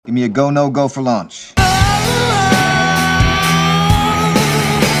Give me a go, no go for launch.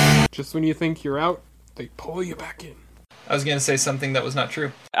 Just when you think you're out, they pull you back in. I was going to say something that was not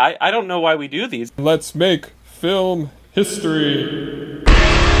true. I don't know why we do these. Let's make film history.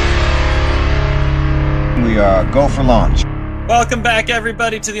 We are go for launch. Welcome back,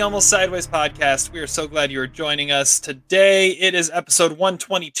 everybody, to the Almost Sideways podcast. We are so glad you are joining us today. It is episode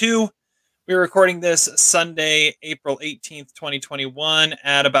 122. We're recording this Sunday, April 18th, 2021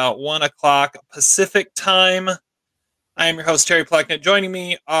 at about 1 o'clock Pacific time. I am your host, Terry Plecknett. Joining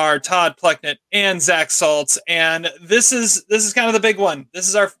me are Todd Plecknett and Zach Saltz. And this is kind of the big one. This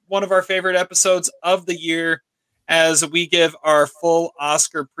is one of our favorite episodes of the year as we give our full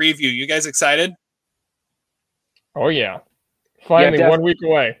Oscar preview. You guys excited? Oh, yeah. Finally, 1 week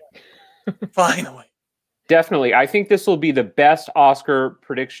away. Finally. Definitely. I think this will be the best Oscar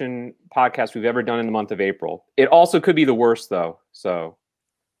prediction podcast we've ever done in the month of April. It also could be the worst, though. So,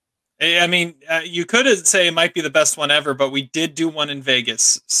 I mean, you could say it might be the best one ever, but we did do one in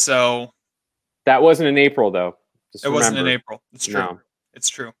Vegas. So that wasn't in April, though. It wasn't in April. It's true. No. It's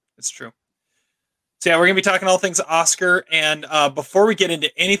true. So, yeah, we're going to be talking all things Oscar. And before we get into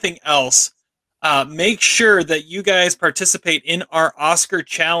anything else, make sure that you guys participate in our Oscar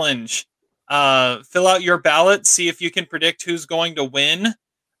challenge. Fill out your ballot, see if you can predict who's going to win.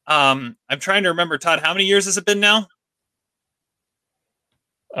 I'm trying to remember, Todd, how many years has it been now?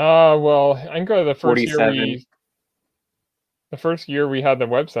 Well, I can go to the first 47. year the first year we had the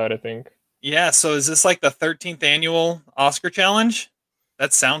website, I think. Yeah, so is this like the 13th annual Oscar challenge?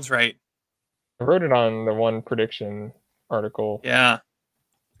 That sounds right. I wrote it on the one prediction article. Yeah.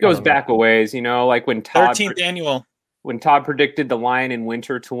 It goes back a ways, like when Todd 13th annual. When Todd predicted The Lion in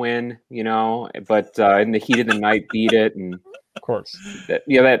Winter to win, but in the heat of the night beat it, and of course, that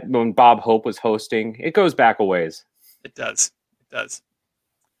when Bob Hope was hosting, it goes back a ways. It does.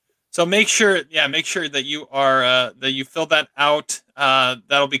 So make sure that you are that you fill that out.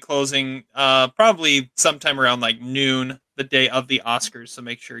 That'll be closing probably sometime around like noon, the day of the Oscars. So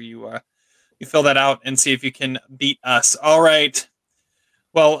make sure you fill that out and see if you can beat us. All right.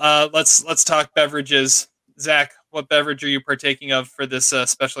 Well, let's talk beverages. Zach, what beverage are you partaking of for this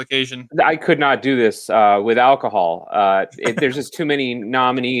special occasion? I could not do this with alcohol. There's just too many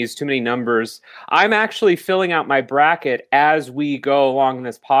nominees, too many numbers. I'm actually filling out my bracket as we go along in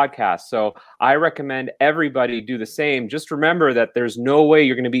this podcast. So I recommend everybody do the same. Just remember that there's no way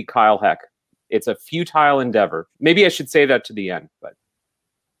you're going to beat Kyle Heck. It's a futile endeavor. Maybe I should say that to the end, but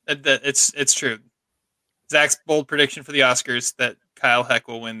it's true. Zach's bold prediction for the Oscars that Kyle Heck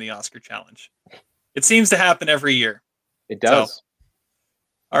will win the Oscar challenge. It seems to happen every year. It does. So,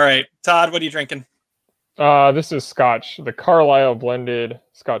 all right. Todd, what are you drinking? This is Scotch, the Carlisle blended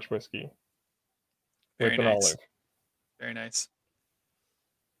Scotch whiskey. Very with nice. An olive. Very nice.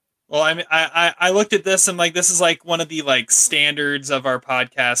 Well, I looked at this and this is like one of the standards of our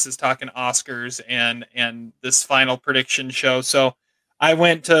podcast is talking Oscars and this final prediction show. So I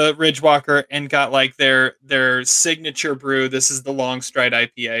went to Ridgewalker and got their signature brew. This is the Long Stride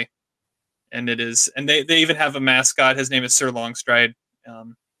IPA. And it is, and they even have a mascot. His name is Sir Longstride.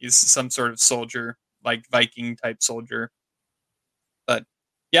 He's some sort of soldier, like Viking type soldier. But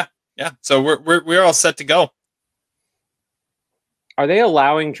yeah. So we're all set to go. Are they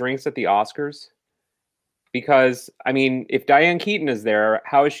allowing drinks at the Oscars? Because if Diane Keaton is there,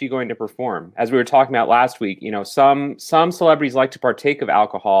 how is she going to perform? As we were talking about last week, some celebrities like to partake of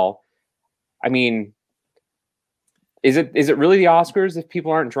alcohol. Is it really the Oscars if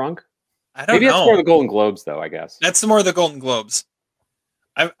people aren't drunk? I don't know. Maybe that's more the Golden Globes, though, I guess. That's more the Golden Globes.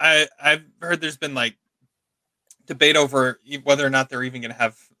 I've heard there's been debate over whether or not they're even going to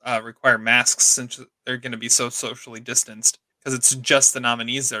have require masks since they're going to be so socially distanced because it's just the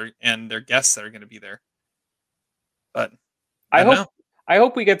nominees and their guests that are going to be there. But I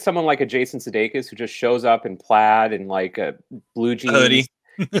hope we get someone like a Jason Sudeikis who just shows up in plaid and a blue jeans, a hoodie.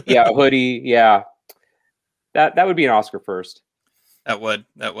 Yeah, a hoodie. Yeah, that would be an Oscar first. That would.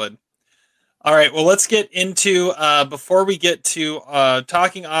 All right, well, let's get into, before we get to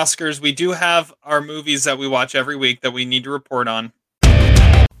talking Oscars, we do have our movies that we watch every week that we need to report on.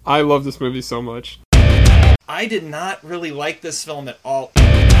 I love this movie so much. I did not really like this film at all.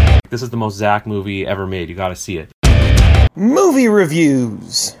 This is the most Zach movie ever made. You gotta see it. Movie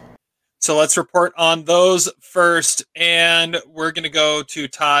reviews. So let's report on those first, and we're going to go to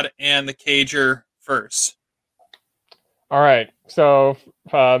Todd and the Cager first. All right, so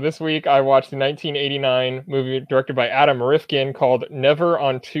this week I watched the 1989 movie directed by Adam Rifkin called Never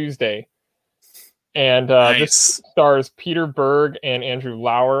on Tuesday. And Nice. this stars Peter Berg and Andrew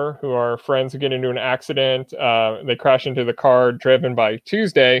Lauer, who are friends who get into an accident. They crash into the car driven by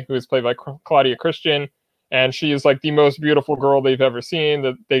Tuesday, who is played by Claudia Christian. And she is like the most beautiful girl they've ever seen.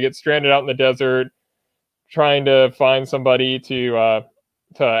 That they get stranded out in the desert, trying to find somebody to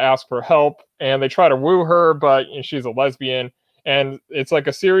ask for help. And they try to woo her, but she's a lesbian. And it's like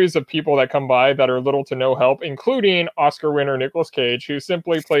a series of people that come by that are little to no help, including Oscar winner Nicolas Cage, who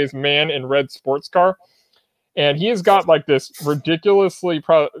simply plays man in red sports car. And he has got like this ridiculously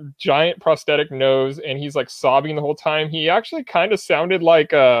giant prosthetic nose, and he's like sobbing the whole time. He actually kind of sounded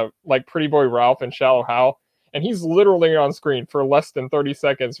like Pretty Boy Ralph in Shallow Hal. And he's literally on screen for less than 30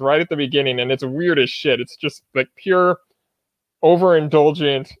 seconds right at the beginning. And it's weird as shit. It's just like pure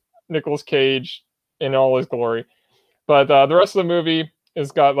overindulgent Nicolas Cage in all his glory. But the rest of the movie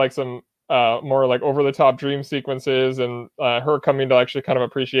has got like some more like over the top dream sequences and her coming to actually kind of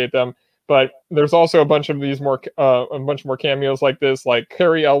appreciate them. But there's also a bunch of these more cameos like this, like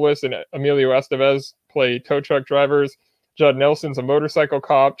Carrie Elwes and Emilio Estevez play tow truck drivers. Judd Nelson's a motorcycle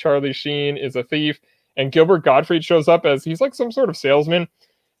cop. Charlie Sheen is a thief. And Gilbert Gottfried shows up as he's like some sort of salesman.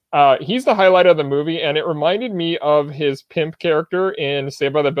 He's the highlight of the movie, and it reminded me of his pimp character in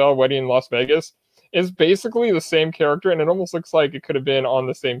Saved by the Bell Wedding in Las Vegas. Is basically the same character, and it almost looks like it could have been on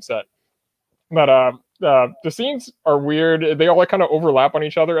the same set. But the scenes are weird. They all like kind of overlap on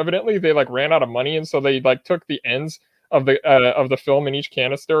each other. Evidently, they like ran out of money, and so they like took the ends of the film in each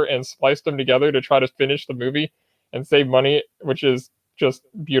canister and spliced them together to try to finish the movie and save money, which is just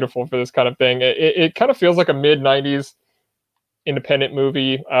beautiful for this kind of thing. It kind of feels like a mid-90s independent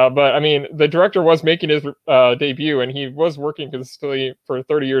movie, but I mean, the director was making his debut, and he was working consistently for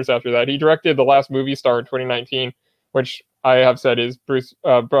 30 years after that. He directed The Last Movie Star in 2019, which I have said is Burt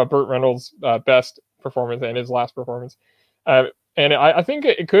Reynolds' best performance and his last performance. And I think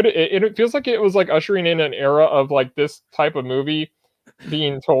it feels like it was like ushering in an era of like this type of movie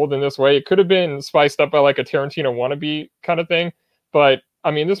being told in this way. It could have been spiced up by like a Tarantino wannabe kind of thing, but I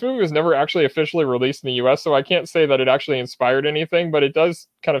mean, this movie was never actually officially released in the US, so I can't say that it actually inspired anything, but it does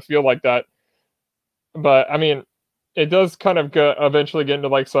kind of feel like that. But I mean, it does kind of eventually get into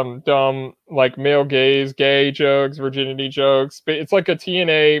like some dumb, like male gaze, gay jokes, virginity jokes. But it's like a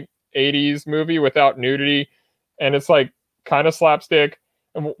TNA 80s movie without nudity, and it's like kind of slapstick.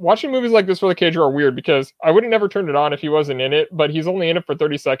 And watching movies like this for the Cage are weird because I would have never turned it on if he wasn't in it, but he's only in it for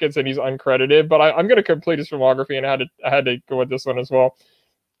 30 seconds and he's uncredited. But I'm going to complete his filmography, and I had to go with this one as well.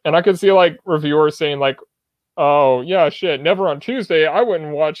 And I could see like reviewers saying like, oh yeah, shit, never on Tuesday. I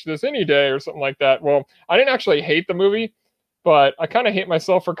wouldn't watch this any day or something like that. Well, I didn't actually hate the movie, but I kind of hate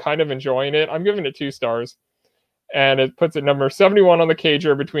myself for kind of enjoying it. I'm giving it 2 stars, and it puts it number 71 on the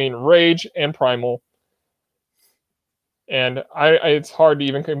Cager between Rage and Primal. And it's hard to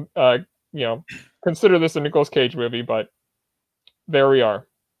even consider this a Nicolas Cage movie, but there we are.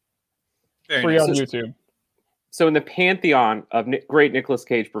 Very Free nice. on YouTube. So in the pantheon of great Nicolas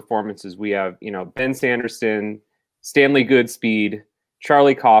Cage performances, we have, Ben Sanderson, Stanley Goodspeed,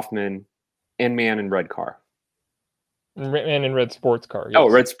 Charlie Kaufman, and Man in Red Car. Man in Red Sports Car. Yes. Oh,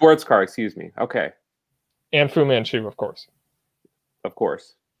 Red Sports Car, excuse me. Okay. And Fu Manchu, of course. Of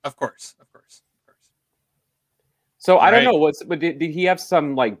course. Of course. So I don't Right. know, but did he have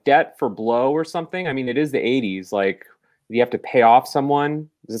some like debt for Blow or something? I mean, it is the 80s. Like, do you have to pay off someone?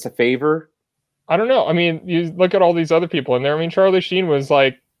 Is this a favor? I don't know. I mean, you look at all these other people in there. I mean, Charlie Sheen was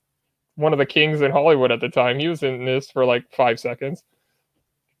like one of the kings in Hollywood at the time. He was in this for like 5 seconds.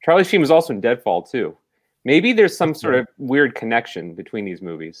 Charlie Sheen was also in Deadfall too. Maybe there's some sort of weird connection between these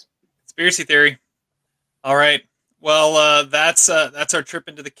movies. Conspiracy theory. All right. Well, that's our trip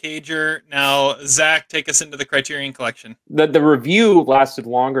into the Cager. Now, Zach, take us into the Criterion Collection. The review lasted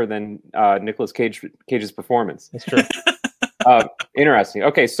longer than Nicolas Cage's performance. That's true. Interesting.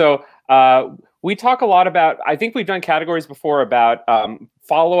 Okay, so we talk a lot about, I think we've done categories before about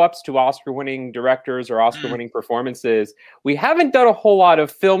follow-ups to Oscar-winning directors or Oscar-winning performances. We haven't done a whole lot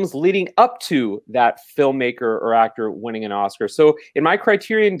of films leading up to that filmmaker or actor winning an Oscar. So in my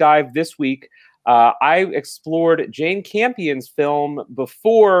Criterion dive this week, I explored Jane Campion's film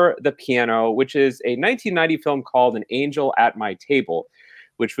Before the Piano, which is a 1990 film called An Angel at My Table,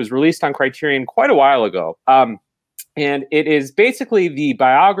 which was released on Criterion quite a while ago. And it is basically the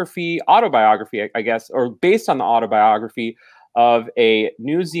autobiography, I guess, or based on the autobiography of a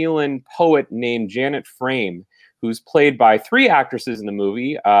New Zealand poet named Janet Frame, who's played by 3 actresses in the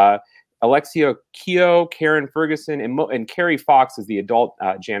movie, Alexia Keogh, Karen Ferguson, and Carrie Fox as the adult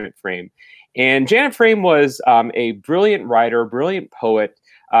Janet Frame. And Janet Frame was a brilliant writer, brilliant poet.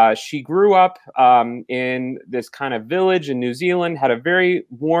 She grew up in this kind of village in New Zealand, had a very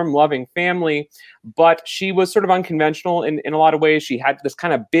warm, loving family, but she was sort of unconventional in a lot of ways. She had this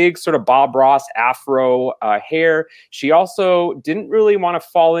kind of big sort of Bob Ross afro hair. She also didn't really want to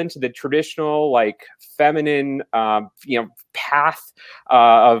fall into the traditional like feminine path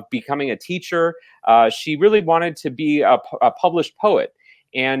of becoming a teacher. She really wanted to be a published poet.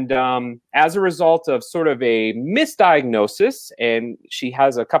 And as a result of sort of a misdiagnosis, and she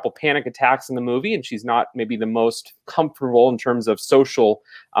has a couple panic attacks in the movie, and she's not maybe the most comfortable in terms of social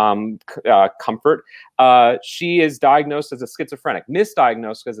comfort, she is diagnosed as a schizophrenic,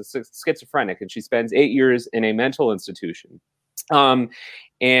 misdiagnosed as a schizophrenic, and she spends 8 years in a mental institution.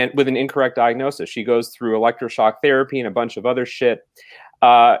 And with an incorrect diagnosis, she goes through electroshock therapy and a bunch of other shit.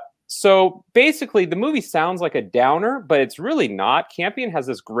 So basically, the movie sounds like a downer, but it's really not. Campion has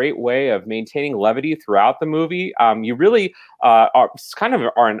this great way of maintaining levity throughout the movie. You really are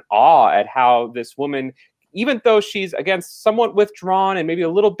in awe at how this woman, even though she's, again, somewhat withdrawn and maybe a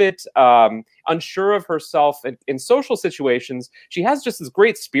little bit unsure of herself in social situations, she has just this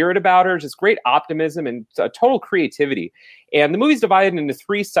great spirit about her, just great optimism and total creativity. And the movie's divided into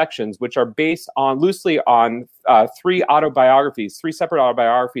 3 sections, which are based loosely on 3 separate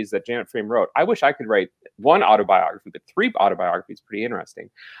autobiographies that Janet Frame wrote. I wish I could write one autobiography, but 3 autobiographies, pretty interesting.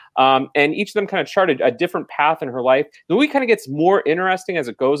 And each of them kind of charted a different path in her life. The movie kind of gets more interesting as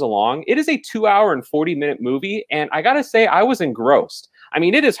it goes along. It is a 2-hour and 40-minute movie, and I gotta say, I was engrossed. I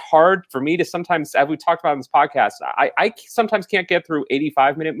mean, it is hard for me to sometimes, as we talked about in this podcast, I sometimes can't get through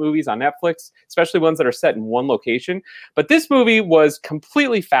 85-minute movies on Netflix, especially ones that are set in one location. But this movie was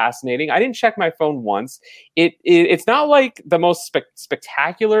completely fascinating. I didn't check my phone once. It's not like the most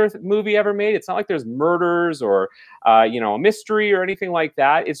spectacular movie ever made. It's not like there's murders or a mystery or anything like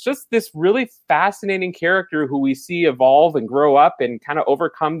that. It's just this really fascinating character who we see evolve and grow up and kind of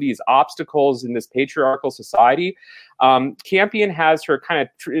overcome these obstacles in this patriarchal society. Campion has her kind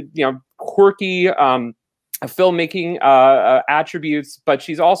of quirky filmmaking attributes, but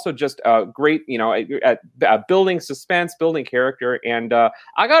she's also just great, at building suspense, building character. And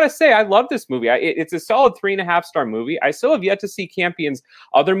I gotta say, I love this movie. It's a solid 3.5-star movie. I still have yet to see Campion's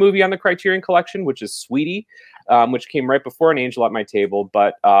other movie on the Criterion Collection, which is Sweetie, which came right before An Angel at My Table.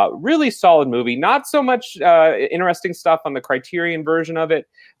 But really solid movie. Not so much interesting stuff on the Criterion version of it,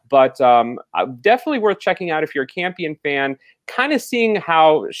 but definitely worth checking out if you're a Campion fan, kind of seeing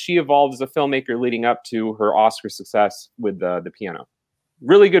how she evolved as a filmmaker leading up to her Oscar success with The Piano.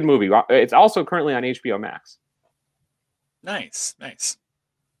 Really good movie. It's also currently on HBO Max. Nice.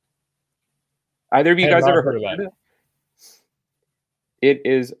 Either of you guys ever heard of it? It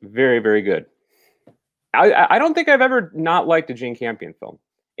is very, very good. I don't think I've ever not liked a Jane Campion film.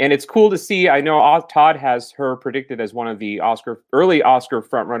 And it's cool to see. I know Todd has her predicted as one of the early Oscar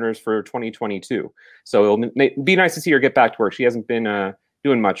frontrunners for 2022. So it'll be nice to see her get back to work. She hasn't been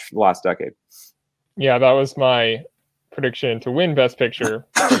doing much the last decade. Yeah, that was my prediction to win Best Picture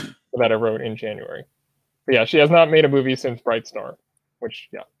that I wrote in January. But yeah, she has not made a movie since Bright Star, which,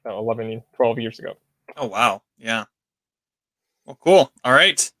 12 years ago. Oh, wow. Yeah. Well, cool. All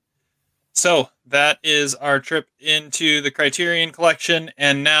right. So that is our trip into the Criterion Collection,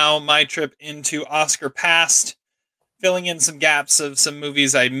 and now my trip into Oscar Past, filling in some gaps of some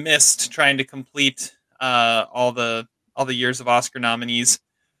movies I missed, trying to complete all the years of Oscar nominees.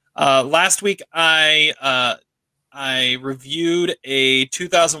 Last week, I reviewed a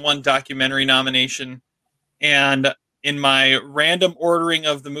 2001 documentary nomination, and in my random ordering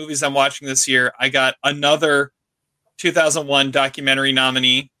of the movies I'm watching this year, I got another 2001 documentary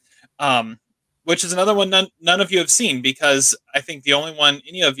nominee. Which is another one none of you have seen, because I think the only one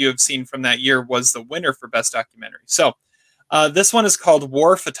any of you have seen from that year was the winner for Best Documentary. So this one is called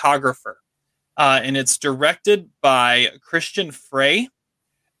War Photographer, and it's directed by Christian Frey,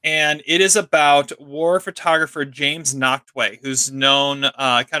 and it is about war photographer James Nachtwey, who's known,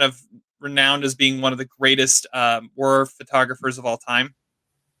 kind of renowned as being one of the greatest war photographers of all time.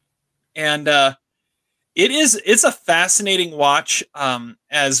 And it's a fascinating watch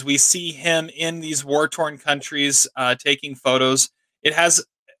as we see him in these war-torn countries taking photos. It has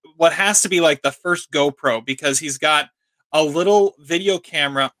what has to be like the first GoPro, because he's got a little video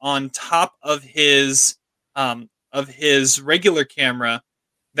camera on top of his regular camera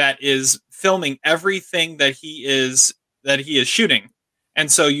that is filming everything that he is shooting.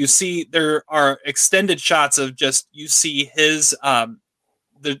 And so you see there are extended shots of you see his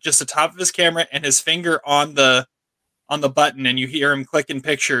just the top of his camera and his finger on the button, and you hear him clicking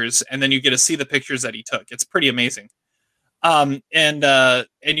pictures, and then you get to see the pictures that he took. It's pretty amazing. And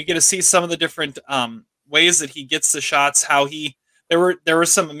you get to see some of the different ways that he gets the shots, how he there were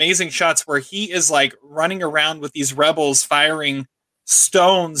some amazing shots where he is like running around with these rebels firing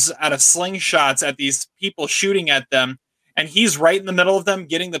stones out of slingshots at these people shooting at them, and he's right in the middle of them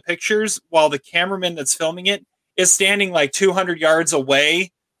getting the pictures while the cameraman that's filming it is standing like 200 yards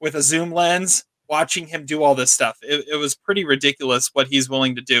away with a zoom lens watching him do all this stuff. It was pretty ridiculous what he's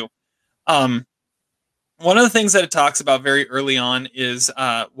willing to do. One of the things that it talks about very early on is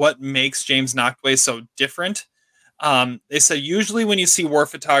what makes James Nachtwey so different. They say usually when you see war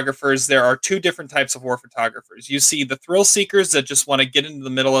photographers, there are two different types of war photographers. You see the thrill seekers that just want to get into the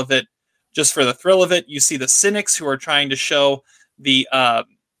middle of it just for the thrill of it. You see the cynics who are trying to show the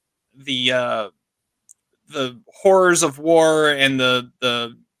horrors of war and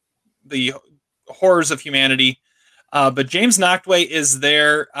the horrors of humanity. But James Nachtwey is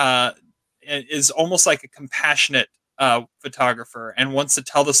there, is almost like a compassionate photographer and wants to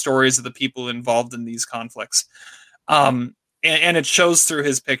tell the stories of the people involved in these conflicts. And it shows through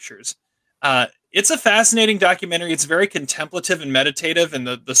his pictures. It's a fascinating documentary. It's very contemplative and meditative, and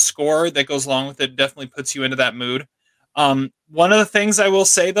the score that goes along with it definitely puts you into that mood. One of the things I will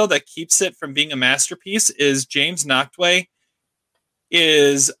say, though, that keeps it from being a masterpiece is James Nachtwey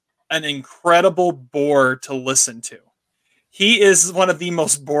is an incredible bore to listen to. He is one of the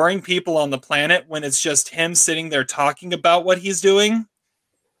most boring people on the planet when it's just him sitting there talking about what he's doing.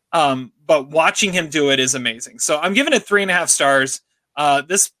 But watching him do it is amazing. So I'm giving it 3.5 stars.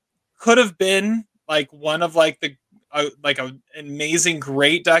 This could have been like one of like an amazing,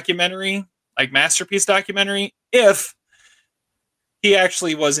 great documentary, like masterpiece documentary, if he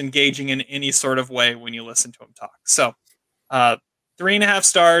actually was engaging in any sort of way when you listen to him talk. So 3.5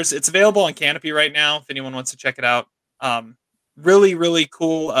 stars. It's available on Canopy right now if anyone wants to check it out. Really, really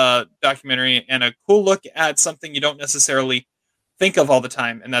cool documentary and a cool look at something you don't necessarily think of all the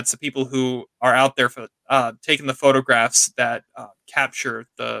time, and that's the people who are out there for taking the photographs that capture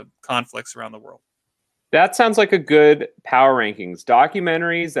the conflicts around the world. That sounds like a good power rankings.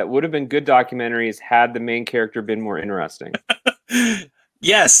 Documentaries that would have been good documentaries had the main character been more interesting.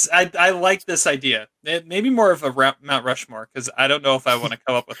 Yes, I like this idea. Maybe more of a Mount Rushmore, because I don't know if I want to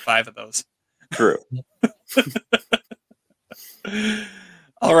come up with 5 of those. True.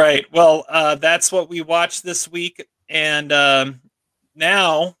 All right. Well, that's what we watched this week. And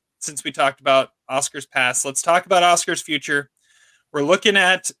now, since we talked about Oscars past, let's talk about Oscars future. We're looking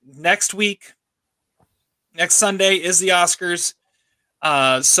at next week. Next Sunday is the Oscars.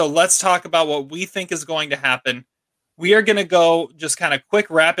 So let's talk about what we think is going to happen. We are going to go just kind of quick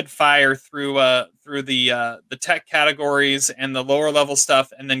rapid fire through the tech categories and the lower level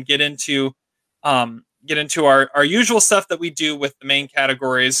stuff, and then get into our usual stuff that we do with the main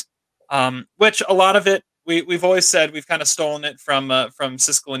categories, which a lot of it we've always said we've kind of stolen it from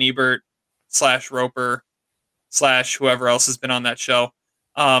Siskel and Ebert / Roper / whoever else has been on that show,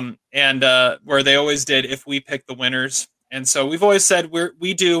 and where they always did if we pick the winners. And so we've always said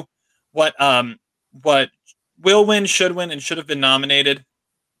we do what will win, should win, and should have been nominated.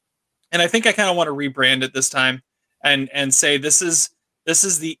 And I think I kind of want to rebrand it this time and say this is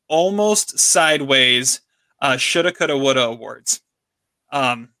the almost sideways shoulda, coulda, woulda awards.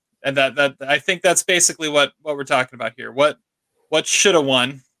 And that I think that's basically what we're talking about here. What should have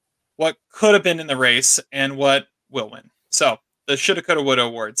won, what could have been in the race, and what will win. So the shoulda, coulda, woulda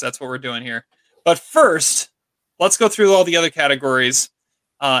awards. That's what we're doing here. But first, let's go through all the other categories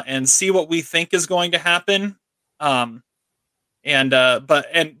and see what we think is going to happen. But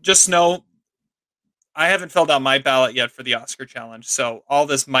just know, I haven't filled out my ballot yet for the Oscar challenge, so all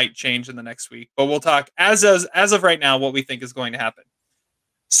this might change in the next week. But we'll talk as of right now what we think is going to happen.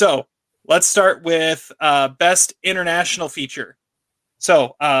 So let's start with Best International Feature.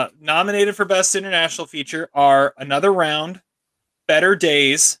 So nominated for Best International Feature are Another Round, Better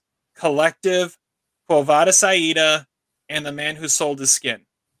Days, Collective, Quo Vadis Aida, and The Man Who Sold His Skin.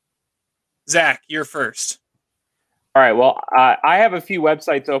 Zach, you're first. All right. Well, I have a few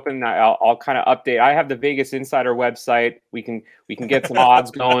websites open. I'll kind of update. I have the Vegas Insider website. We can get some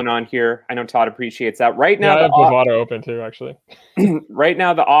odds going on here. I know Todd appreciates that. Right now, I have Bovada open too, actually. Right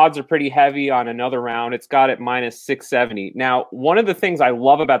now, the odds are pretty heavy on Another Round. It's got it -670. Now, one of the things I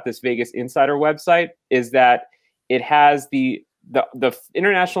love about this Vegas Insider website is that it has the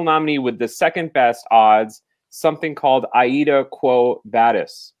international nominee with the second best odds, something called Aida Quo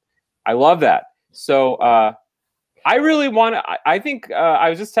Vadis. I love that. So, I really want to. I think I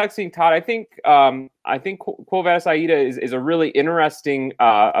was just texting Todd. I think Quo Vadis Aida is a really interesting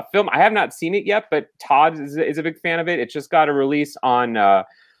a film. I have not seen it yet, but Todd is a big fan of it. It just got a release on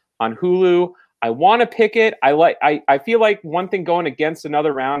Hulu. I want to pick it. I feel like one thing going against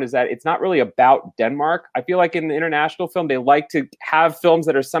another round is that it's not really about Denmark. I feel like in the international film, they like to have films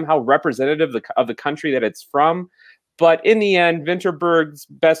that are somehow representative of the country that it's from. But in the end, Vinterberg's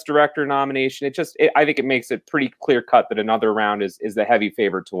Best Director nomination, I think it makes it pretty clear cut that another round is the heavy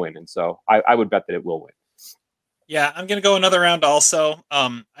favorite to win. And so I would bet that it will win. Yeah, I'm going to go another round also.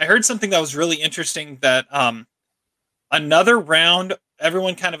 I heard something that was really interesting that another round,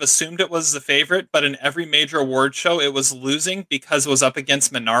 everyone kind of assumed it was the favorite, but in every major award show, it was losing because it was up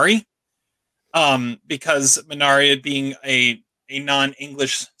against Minari. Because Minari being a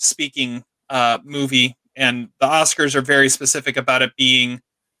non-English speaking movie, and the Oscars are very specific about it being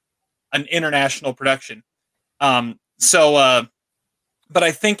an international production. But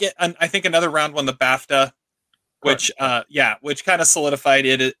I think another round won the BAFTA, which kind of solidified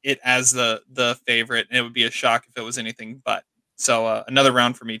it as the favorite, and it would be a shock if it was anything but. So another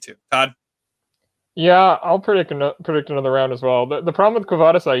round for me too. Todd? Yeah, I'll predict another round as well. The problem with Quo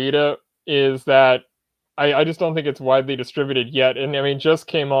Vadis Aida is that I just don't think it's widely distributed yet. And I mean, just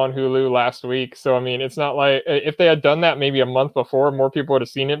came on Hulu last week. So, I mean, it's not like if they had done that maybe a month before, more people would have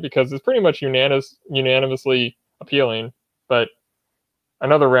seen it because it's pretty much unanimously appealing. But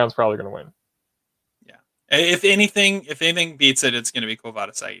another round's probably going to win. Yeah. If anything beats it, it's going to be Quo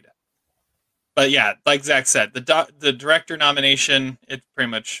Vadis Aida. But yeah, like Zach said, the director nomination, it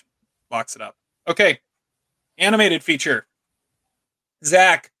pretty much locks it up. Okay. Animated feature.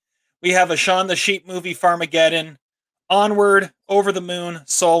 Zach, we have a Shaun the Sheep movie, Farmageddon, Onward, Over the Moon,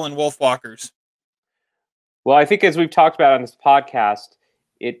 Soul, and Wolfwalkers. Well, I think as we've talked about on this podcast,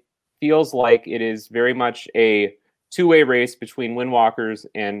 it feels like it is very much a two-way race between Windwalkers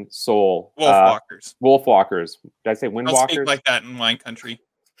and Soul. Wolfwalkers. Wolfwalkers. Did I say Windwalkers? I'll speak like that in wine country.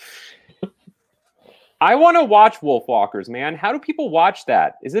 I want to watch Wolfwalkers, man. How do people watch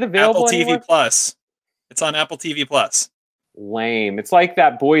that? Is it available Apple anywhere? TV Plus. It's on Apple TV Plus. Lame. It's like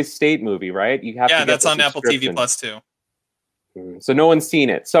that Boys State movie, right? You have to get that's the on Apple TV subscription. Plus too. So no one's seen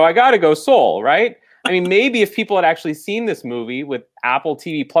it. So I got to go Soul, right? I mean, maybe if people had actually seen this movie with Apple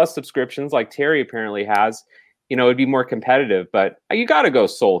TV Plus subscriptions, like Terry apparently has, it'd be more competitive. But you got to go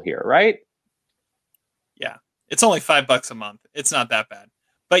Soul here, right? Yeah, it's only $5 a month. It's not that bad.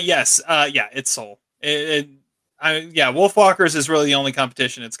 But yes, it's Soul. Wolfwalkers is really the only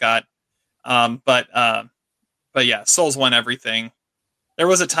competition it's got. But yeah, Soul's won everything. There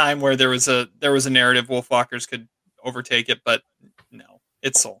was a time where there was a narrative Wolfwalkers could overtake it, but no,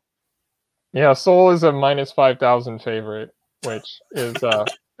 it's Soul. Yeah, Soul is a minus 5,000 favorite, which is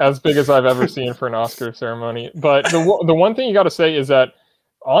as big as I've ever seen for an Oscar ceremony. But the one thing you got to say is that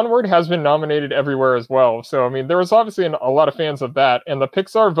Onward has been nominated everywhere as well. So I mean, there was obviously a lot of fans of that, and the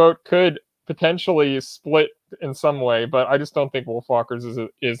Pixar vote could potentially split in some way. But I just don't think Wolfwalkers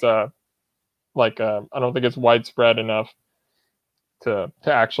is I don't think it's widespread enough to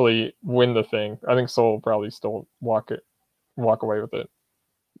actually win the thing. I think Soul will probably still walk away with it.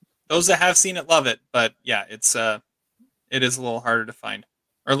 Those that have seen it love it, but yeah, it is a little harder to find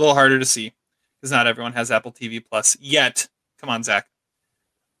or a little harder to see because not everyone has Apple TV Plus yet. Come on, Zach.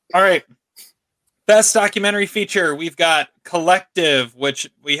 All right, best documentary feature. We've got Collective,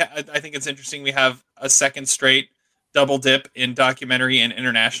 which I think it's interesting. We have a second straight double dip in documentary and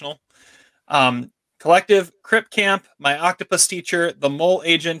international. Collective, Crip Camp, My Octopus Teacher, The Mole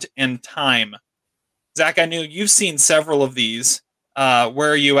Agent, and Time. Zach, I knew you've seen several of these. Where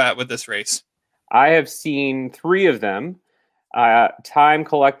are you at with this race? I have seen 3 of them. Time,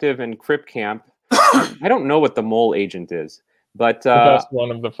 Collective, and Crip Camp. I don't know what The Mole Agent is, but the best one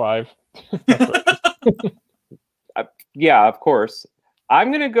of the 5. Yeah, of course.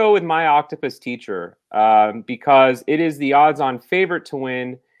 I'm going to go with My Octopus Teacher because it is the odds-on favorite to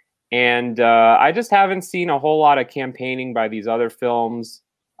win. And I just haven't seen a whole lot of campaigning by these other films.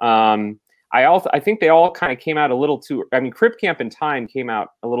 I think they all kind of came out a little too. I mean, Crip Camp and Time came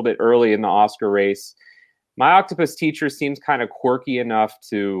out a little bit early in the Oscar race. My Octopus Teacher seems kind of quirky enough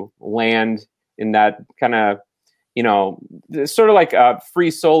to land in that kind of, sort of like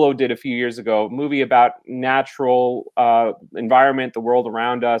Free Solo did a few years ago, a movie about natural environment, the world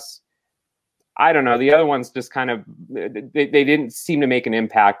around us. I don't know. The other ones just kind of, they didn't seem to make an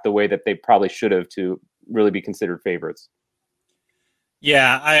impact the way that they probably should have to really be considered favorites.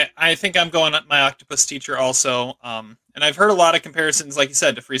 Yeah, I think I'm going at My Octopus Teacher also. And I've heard a lot of comparisons, like you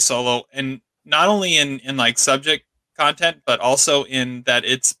said, to Free Solo, and not only in like subject content, but also in that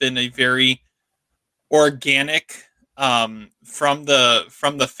it's been a very organic from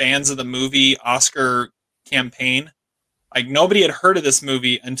the fans of the movie Oscar campaign. Like nobody had heard of this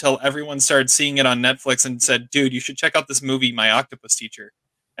movie until everyone started seeing it on Netflix and said, dude, you should check out this movie, My Octopus Teacher.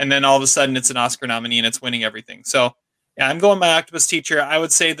 and then all of a sudden it's an Oscar nominee and it's winning everything. So yeah, I'm going by Octopus Teacher. I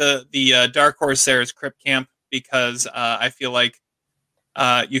would say the dark horse there is Crip Camp because I feel like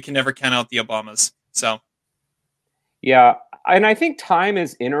you can never count out the Obamas. So Yeah, and I think Time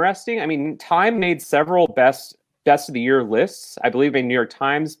is interesting. I mean, Time made several best of the year lists. I believe a New York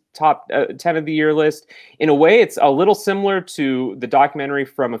Times top 10 of the year list. In a way, it's a little similar to the documentary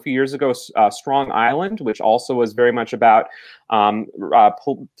from a few years ago, Strong Island, which also was very much about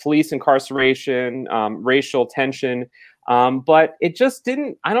police incarceration, racial tension. But it just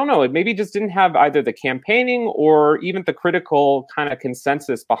didn't, I don't know, it maybe just didn't have either the campaigning or even the critical kind of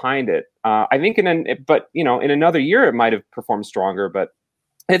consensus behind it. I think in another year, it might have performed stronger, but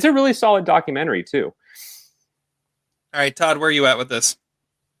it's a really solid documentary too. all right, Todd, where are you at with this?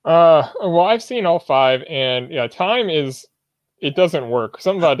 Well, I've seen all 5, and yeah, Time it doesn't work.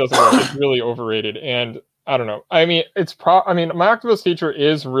 Some of that doesn't work. It's really overrated, and I don't know. I mean, My Octopus Teacher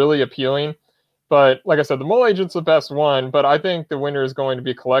is really appealing, but like I said, The Mole Agent's the best one. But I think the winner is going to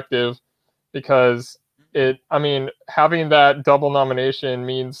be Collective because having that double nomination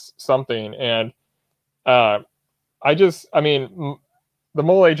means something, and The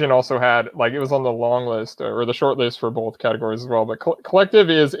Mole Agent also had, it was on the long list or the short list for both categories as well. But Collective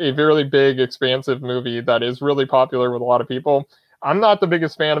is a very big, expansive movie that is really popular with a lot of people. I'm not the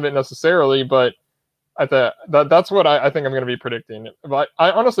biggest fan of it necessarily, but that's what I think I'm going to be predicting. But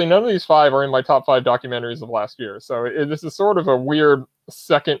honestly, none of these 5 are in my top 5 documentaries of last year. So this is sort of a weird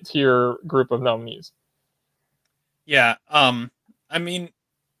second tier group of nominees. Yeah.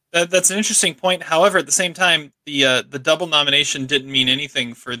 That's an interesting point. However, at the same time, the double nomination didn't mean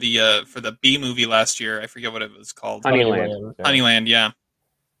anything for the B movie last year. I forget what it was called. Honeyland. Yeah. Honeyland,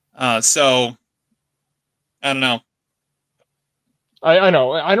 yeah. So I don't know. I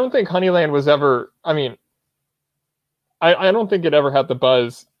know. I don't think Honeyland was ever. I don't think it ever had the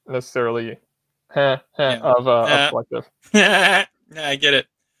buzz necessarily. Of Collective. Yeah, I get it.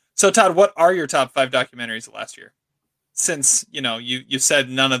 So Todd, what are your top 5 documentaries of last year? Since you said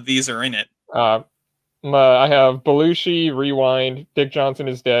none of these are in it. I have Belushi, Rewind, Dick Johnson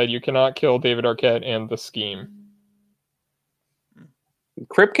is Dead, You Cannot Kill David Arquette, and The Scheme.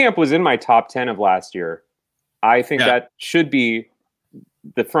 Crip Camp was in my top 10 of last year. I think that should be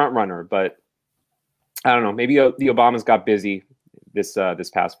the front runner, but I don't know. Maybe the Obamas got busy this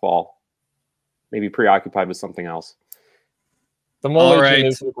past fall. Maybe preoccupied with something else. The Mole Agent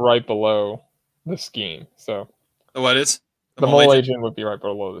is right below The Scheme, so. What is? The Mole Agent would be right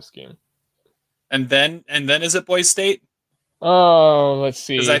below The Scheme. And then is it Boys State? Oh, let's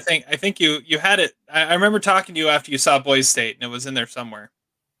see. Because I think you had it. I remember talking to you after you saw Boys State, and it was in there somewhere.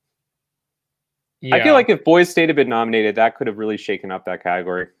 Yeah. I feel like if Boys State had been nominated, that could have really shaken up that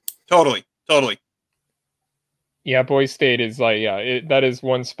category. Totally. Yeah, Boys State is that is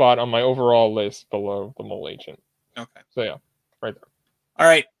one spot on my overall list below The Mole Agent. Okay. So yeah, right there. All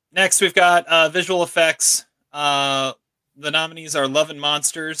right. Next, we've got visual effects. The nominees are Love and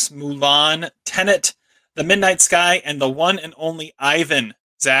Monsters, Mulan, Tenet, The Midnight Sky, and the one and only Ivan.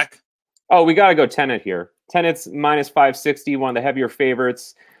 Zach? Oh, we got to go Tenet here. Tenet's minus 560, one of the heavier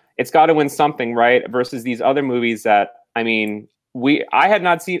favorites. It's got to win something, right? Versus these other movies that, I had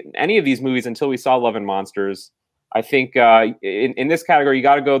not seen any of these movies until we saw Love and Monsters. I think in this category, you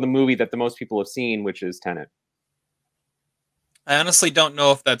got to go the movie that the most people have seen, which is Tenet. I honestly don't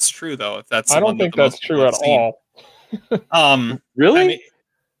know if that's true, though. If that's I don't think that's true at all. Really?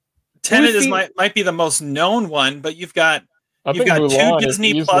 Tenet might be the most known one, but you've got Mulan 2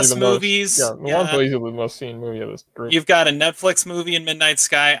 Disney Plus movies. Mulan's easily the most seen movie of this group. You've got a Netflix movie in Midnight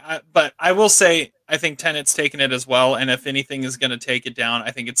Sky, but I will say I think Tenet's taken it as well. And if anything is going to take it down, I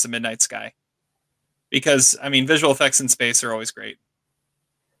think it's the Midnight Sky, because visual effects in space are always great.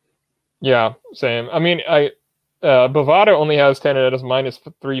 Yeah, same. Bovada only has Tenet as minus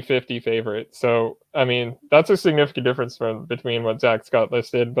 350 favorite. So, that's a significant difference between what Zach's got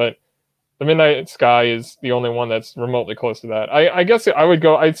listed. But The Midnight Sky is the only one that's remotely close to that. I guess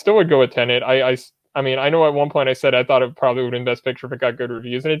I still would go with Tenet. I know at one point I said I thought it probably would win Best Picture if it got good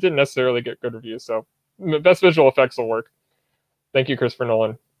reviews, and it didn't necessarily get good reviews. So, Best Visual Effects will work. Thank you, Christopher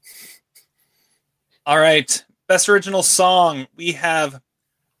Nolan. All right. Best Original Song. We have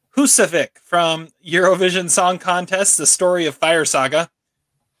Husavik from Eurovision Song Contest, The Story of Fire Saga.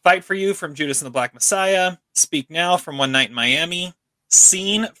 Fight for You from Judas and the Black Messiah. Speak Now from One Night in Miami.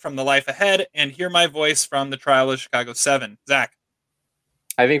 Scene from The Life Ahead. And Hear My Voice from The Trial of Chicago 7. Zach?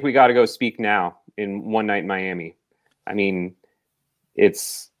 I think we got to go Speak Now in One Night in Miami.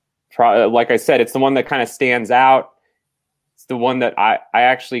 It's like I said, it's the one that kind of stands out. It's the one that I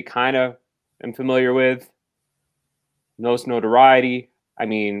actually kind of am familiar with. Most notoriety. I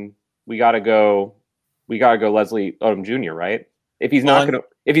mean, we got to go Leslie Odom Jr., right? If he's not going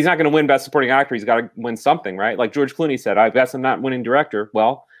to win Best Supporting Actor, he's got to win something, right? Like George Clooney said, I guess I'm not winning director.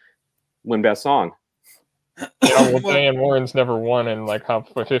 Well, win Best Song. Well, Diane Warren's never won in like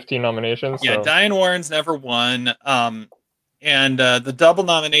 15 nominations. Yeah, so. Diane Warren's never won. And the double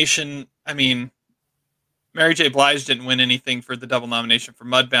nomination, I mean, Mary J. Blige didn't win anything for the double nomination for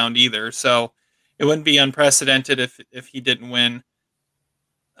Mudbound either, so it wouldn't be unprecedented if he didn't win.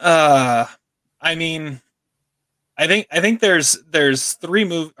 I mean, I think there's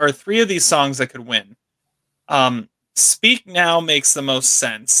three of these songs that could win. Speak Now makes the most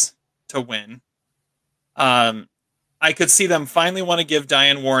sense to win. I could see them finally want to give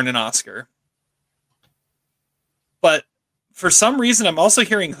Diane Warren an Oscar. But for some reason, I'm also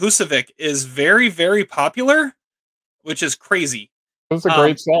hearing Husavik is very, very popular, which is crazy. It's a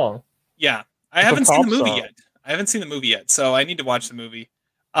great song. Yeah. I haven't seen the movie yet. So I need to watch the movie.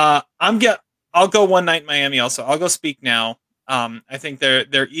 I'll go One Night in Miami also. I'll go Speak Now. I think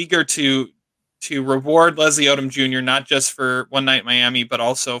they're eager to reward Leslie Odom Jr. not just for One Night in Miami, but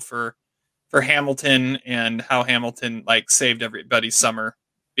also for Hamilton and how Hamilton like saved everybody's summer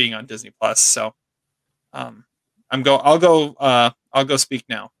being on Disney Plus. So I'll go Speak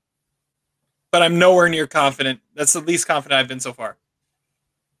Now. But I'm nowhere near confident. That's the least confident I've been so far.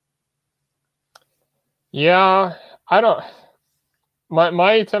 Yeah, I don't.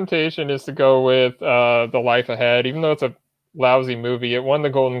 My temptation is to go with The Life Ahead, even though it's a lousy movie. It won the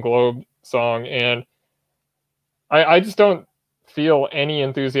Golden Globe song, and I just don't feel any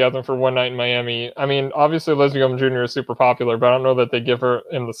enthusiasm for One Night in Miami. I mean, obviously Leslie Odom Jr. is super popular, but I don't know that they give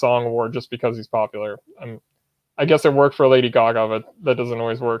him the song award just because he's popular. I guess it worked for Lady Gaga, but that doesn't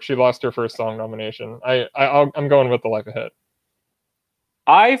always work. She lost her first song nomination. I'm going with The Life Ahead.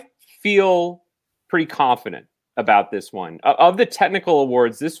 I feel pretty confident about this one. Of the technical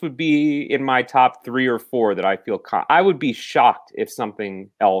awards, this would be in my top 3 or 4 that I feel I would be shocked if something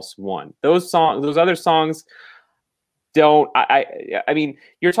else won. Those other songs don't. I mean,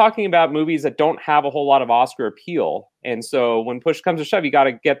 you're talking about movies that don't have a whole lot of Oscar appeal, and so when push comes to shove, you got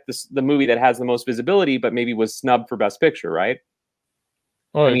to get the movie that has the most visibility, but maybe was snubbed for Best Picture, right?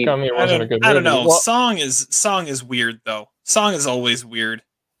 Well, I don't know. Well, Song is weird though. Song is always weird.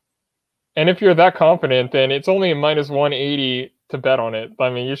 And if you're that confident, then it's only a minus 180 to bet on it. I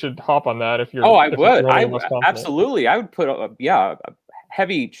mean, you should hop on that if you're. Oh, I would. Absolutely. I would put a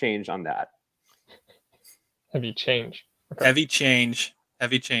heavy change on that. Heavy change. Okay. Heavy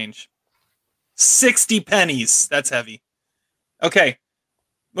change. 60 pennies. That's heavy. Okay.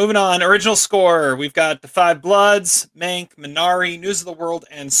 Moving on. Original score. We've got The Five Bloods, Mank, Minari, News of the World,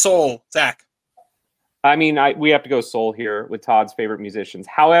 and Soul. Zach. I mean, we have to go Soul here with Todd's favorite musicians.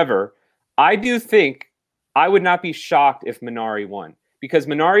 However, I do think I would not be shocked if Minari won, because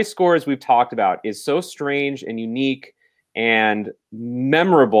Minari's score, as we've talked about, is so strange and unique and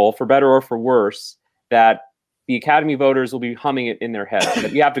memorable, for better or for worse, that the Academy voters will be humming it in their heads.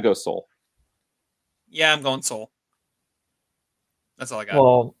 But you have to go Soul. Yeah, I'm going Soul. That's all I got.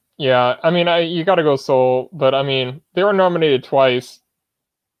 Well, yeah, I mean, you got to go Soul, but I mean, they were nominated twice.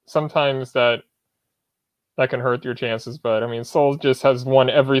 Sometimes that can hurt your chances, but I mean, Soul just has won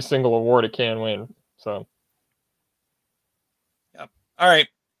every single award it can win. So, yep. All right.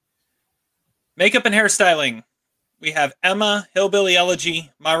 Makeup and hairstyling. We have Emma, Hillbilly Elegy,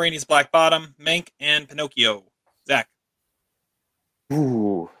 Ma Rainey's Black Bottom, Mank, and Pinocchio. Zach.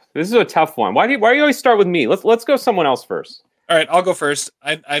 Ooh, this is a tough one. Why do you always start with me? Let's go someone else first. All right, I'll go first.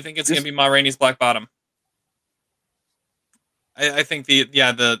 I think it's going to be Ma Rainey's Black Bottom. I think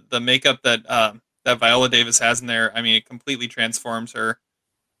the makeup that Viola Davis has in there, I mean, it completely transforms her.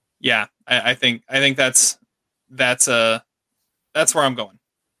 Yeah, I think that's where I'm going.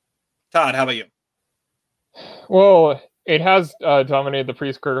 Todd, how about you? Well, it has dominated the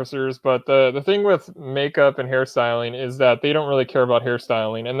precursors, but the thing with makeup and hairstyling is that they don't really care about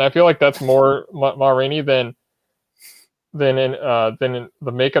hairstyling, and I feel like that's more Ma Rainey than in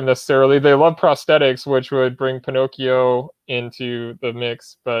the makeup necessarily. They love prosthetics, which would bring Pinocchio into the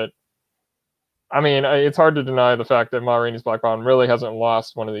mix, but I mean, it's hard to deny the fact that Ma Rainey's Black Bottom really hasn't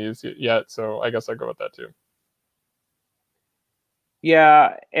lost one of these yet, so I guess I'd go with that too.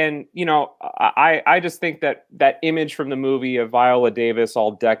 Yeah, and I just think that image from the movie of Viola Davis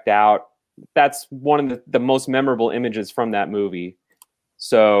all decked out, that's one of the most memorable images from that movie.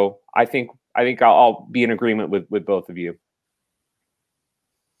 So I think I'll be in agreement with both of you.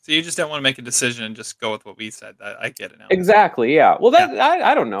 So you just don't want to make a decision and just go with what we said. I get it now. Exactly. Yeah. Well,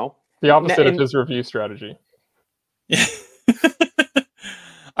 I don't know. The opposite of his review strategy. Yeah.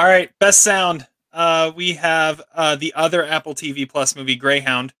 All right. Best sound. we have the other Apple TV Plus movie,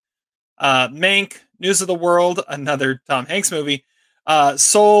 Greyhound, Mank, News of the World, another Tom Hanks movie,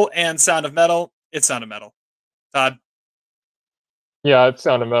 Soul, and Sound of Metal. It's Sound of Metal. Todd? Yeah, it's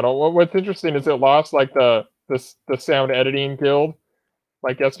Sound of Metal. What's interesting is it lost like the sound editing guild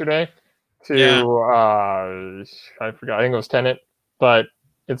like yesterday to I forgot. I think it was Tenet, but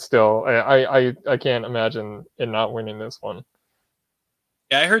it's still I can't imagine it not winning this one.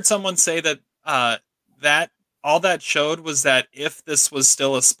 Yeah, I heard someone say that that all that showed was that if this was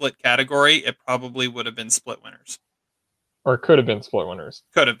still a split category, it probably would have been split winners. Or could have been split winners.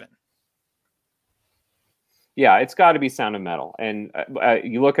 Could have been. Yeah, it's got to be Sound of Metal. And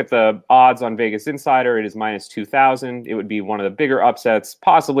you look at the odds on Vegas Insider, it is minus 2,000. It would be one of the bigger upsets,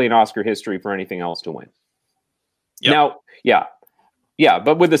 possibly in Oscar history, for anything else to win. Yep. Now, yeah,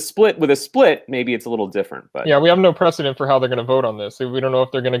 but with a split, maybe it's a little different. But yeah, we have no precedent for how they're going to vote on this. We don't know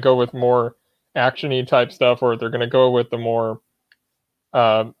if they're going to go with more action-y type stuff or if they're going to go with the more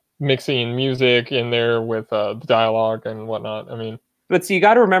mixing music in there with the dialogue and whatnot. I mean, but see, you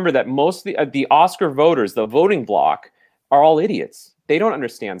got to remember that most of the Oscar voters, the voting bloc, are all idiots. They don't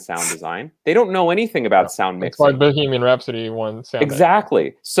understand sound design. They don't know anything about sound mixing. That's why Bohemian Rhapsody won sound.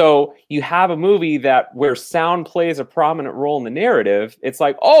 Exactly. So you have a movie where sound plays a prominent role in the narrative. It's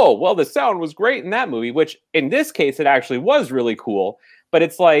like, oh, well, the sound was great in that movie, which in this case, it actually was really cool. But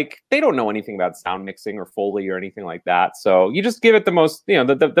it's like, they don't know anything about sound mixing or Foley or anything like that. So you just give it the most,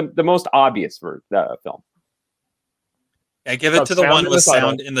 the most obvious for the film. Yeah, give it to the one with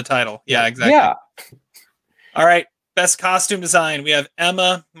sound in the title. Yeah, exactly. Yeah. All right. Best costume design. We have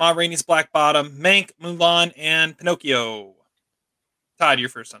Emma, Ma Rainey's Black Bottom, Mank, Mulan, and Pinocchio. Todd, you're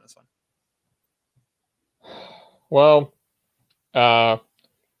first on this one. Well, Ma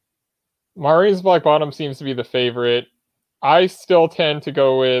Rainey's Black Bottom seems to be the favorite. I still tend to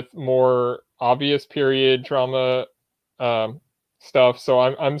go with more obvious period drama stuff. So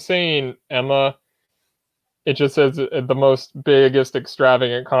I'm saying Emma. It just says the most biggest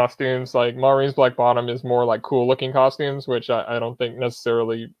extravagant costumes. Like Ma Rainey's Black Bottom is more like cool looking costumes, which I don't think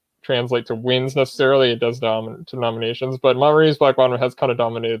necessarily translate to wins necessarily. It does to nominations, but Ma Rainey's Black Bottom has kind of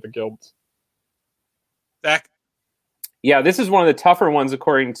dominated the guilds. Zach? Yeah, this is one of the tougher ones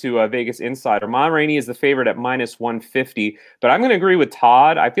according to Vegas Insider. Ma Rainey is the favorite at minus 150, but I'm going to agree with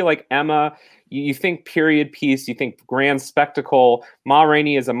Todd. I feel like Emma, you think period piece, you think grand spectacle. Ma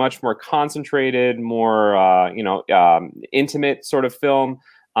Rainey is a much more concentrated, more intimate sort of film.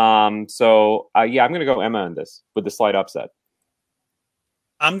 So I'm going to go Emma on this with the slight upset.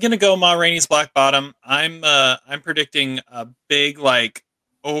 I'm going to go Ma Rainey's Black Bottom. I'm predicting a big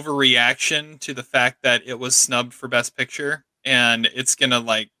overreaction to the fact that it was snubbed for Best Picture, and it's going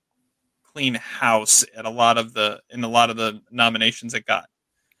to clean house at a lot of the nominations it got.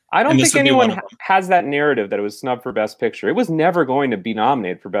 I don't think anyone has that narrative that it was snubbed for Best Picture. It was never going to be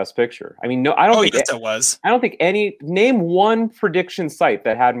nominated for Best Picture. I mean, no, I don't think yes, it was. I don't think name one prediction site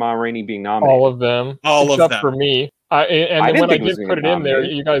that had Ma Rainey being nominated. All of them. Except for me. When I did put it in there,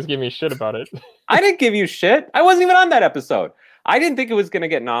 you guys gave me shit about it. I didn't give you shit. I wasn't even on that episode. I didn't think it was going to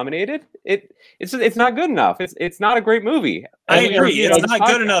get nominated. It's not good enough. It's not a great movie. I agree. It's not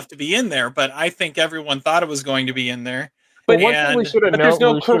good enough to be in there, but I think everyone thought it was going to be in there. But one thing we should have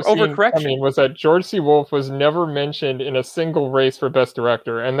known, overcorrection. was that George C. Wolfe was never mentioned in a single race for Best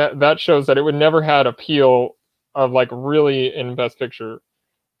Director, and that shows that it would never had appeal of really in Best Picture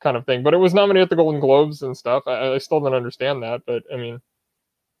kind of thing. But it was nominated at the Golden Globes and stuff. I still don't understand that, but I mean,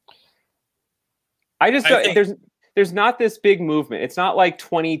 there's not this big movement. It's not like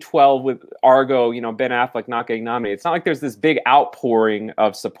 2012 with Argo, Ben Affleck not getting nominated. It's not like there's this big outpouring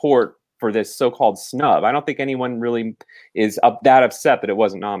of support for this so-called snub. I don't think anyone really is that upset that it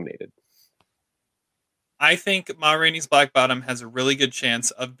wasn't nominated. I think Ma Rainey's Black Bottom has a really good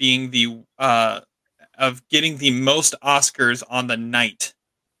chance of being of getting the most Oscars on the night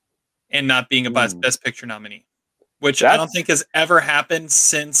and not being a Best Picture nominee, which I don't think has ever happened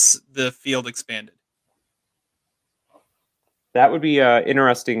since the field expanded. That would be an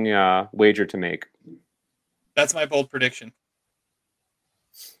interesting wager to make. That's my bold prediction.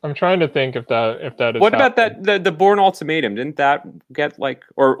 I'm trying to think if that is. What about that the Bourne Ultimatum? Didn't that get that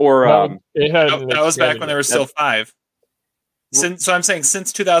was back when there were still 5. So I'm saying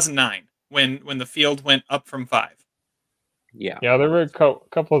since 2009 when the field went up from 5. Yeah, there were a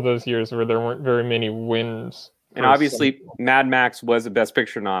couple of those years where there weren't very many wins. And obviously, Mad Max was a Best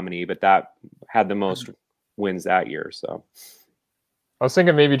Picture nominee, but that had the most wins that year. So I was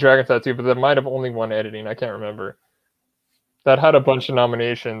thinking maybe Dragon Tattoo, but that might have only won editing. I can't remember. That had a bunch of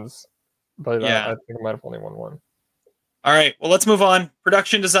nominations, but I think it might have only won one. All right, well, let's move on.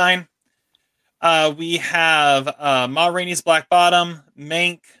 Production design. We have Ma Rainey's Black Bottom,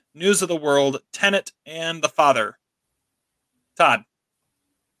 Mank, News of the World, Tenet, and The Father. Todd.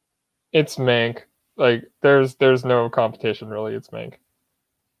 It's Mank. Like there's no competition really. It's Mank.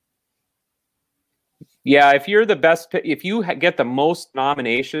 Yeah, if you're the best, if you get the most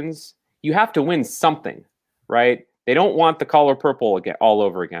nominations, you have to win something, right? They don't want The Color Purple again, all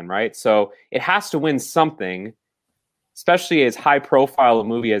over again, right? So it has to win something, especially as high profile a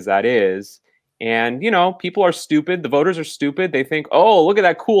movie as that is. And, you know, people are stupid. The voters are stupid. They think, oh, look at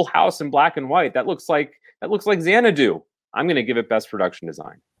that cool house in black and white. That looks like Xanadu. I'm going to give it best production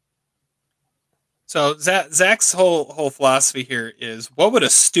design. So Zach's whole philosophy here is, what would a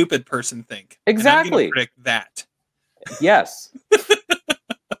stupid person think? Exactly. And I'm gonna predict that. Yes.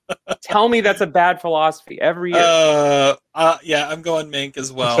 Tell me that's a bad philosophy every year. Yeah, I'm going Mank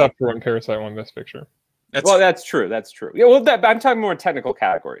as well. Except for when Parasite won Best Picture. That's true. That's true. Yeah, well, I'm talking more technical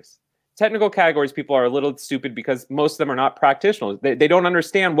categories. Technical categories, people are a little stupid because most of them are not practitioners. They don't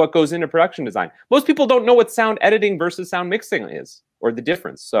understand what goes into production design. Most people don't know what sound editing versus sound mixing is, or the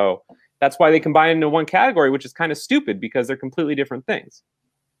difference. So that's why they combine into one category, which is kind of stupid because they're completely different things.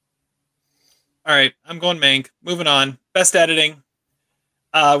 All right, I'm going Mank. Moving on. Best editing.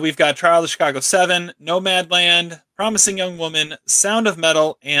 We've got Trial of Chicago 7, Nomadland, Promising Young Woman, Sound of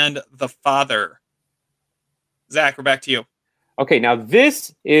Metal, and The Father. Zach, we're back to you. Okay, now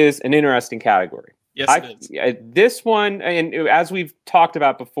this is an interesting category. Yes, it is. This one, and as we've talked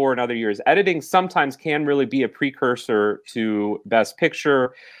about before in other years, editing sometimes can really be a precursor to Best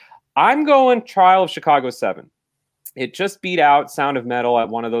Picture. I'm going Trial of Chicago 7. It just beat out Sound of Metal at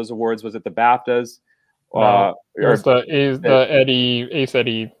one of those awards. Was it the BAFTAs? No, it was the Ace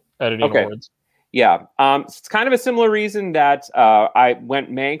Eddie editing awards. Yeah, it's kind of a similar reason that I went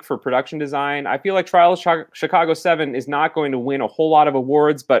Mank for production design. I feel like Trial of Chicago 7 is not going to win a whole lot of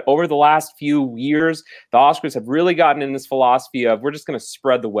awards, but over the last few years, the Oscars have really gotten in this philosophy of we're just going to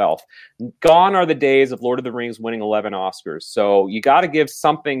spread the wealth. Gone are the days of Lord of the Rings winning 11 Oscars. So you got to give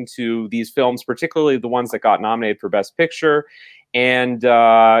something to these films, particularly the ones that got nominated for Best Picture. And,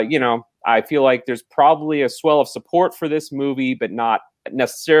 I feel like there's probably a swell of support for this movie, but not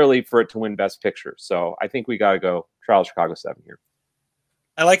necessarily for it to win Best Picture. So I think we got to go Trial of Chicago 7 here.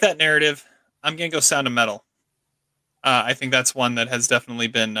 I like that narrative. I'm going to go Sound of Metal. I think that's one that has definitely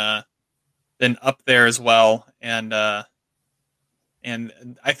been up there as well. And I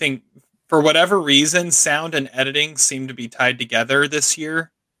think for whatever reason, sound and editing seem to be tied together this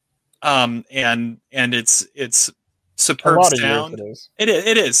year. And it's superb sound. It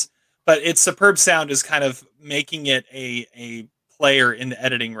is. But its superb sound is kind of making it a player in the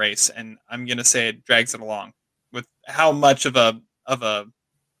editing race, and I'm going to say it drags it along with how much of a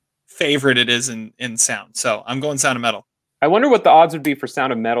favorite it is in sound. So I'm going Sound of Metal. I wonder what the odds would be for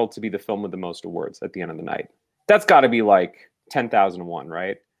Sound of Metal to be the film with the most awards at the end of the night. That's got to be like 10,001,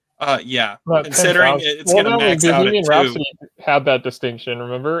 right? Yeah. Not considering 10,000. it's going to max out at 2. Rhapsody had that distinction,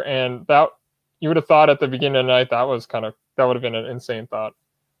 remember? And that you would have thought at the beginning of the night that would have been an insane thought.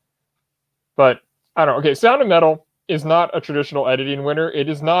 But I don't know. Okay, Sound of Metal is not a traditional editing winner. It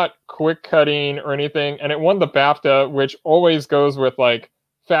is not quick cutting or anything. And it won the BAFTA, which always goes with like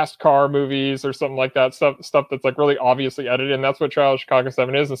fast car movies or something like that. Stuff that's like really obviously edited. And that's what Trial of Chicago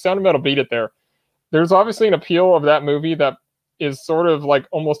 7 is. And Sound of Metal beat it there. There's obviously an appeal of that movie that is sort of like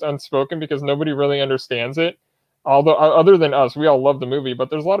almost unspoken because nobody really understands it. Although other than us, we all love the movie, but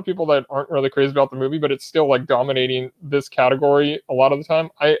there's a lot of people that aren't really crazy about the movie, but it's still like dominating this category a lot of the time.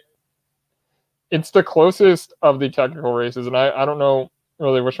 It's the closest of the technical races, and I don't know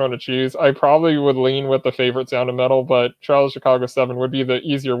really which one to choose. I probably would lean with the favorite Sound of Metal, but Trial of Chicago 7 would be the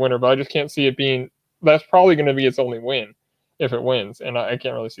easier winner, but I just can't see it being... That's probably going to be its only win if it wins, and I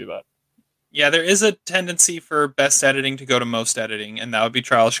can't really see that. Yeah, there is a tendency for best editing to go to most editing, and that would be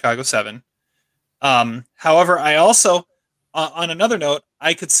Trial of Chicago 7. However, I also, on another note,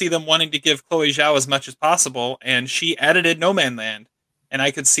 I could see them wanting to give Chloe Zhao as much as possible, and she edited Nomadland. And I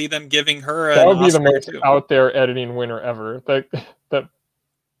could see them giving her that would be the most out there editing winner ever.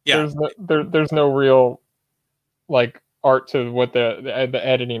 Yeah. There's no real like art to what the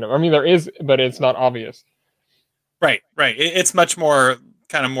editing. I mean, there is, but it's not obvious. Right. It's much more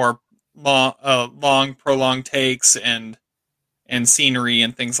kind of more long, prolonged takes and scenery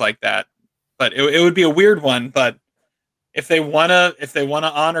and things like that. But it would be a weird one. But if they wanna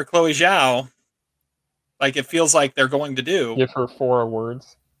honor Chloe Zhao, like it feels like they're going to do. Give her 4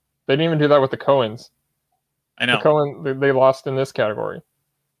 awards. They didn't even do that with the Coens. I know. The Coen, they lost in this category.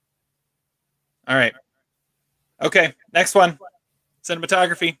 All right. Okay, next one.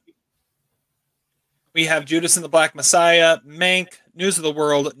 Cinematography. We have Judas and the Black Messiah, Mank, News of the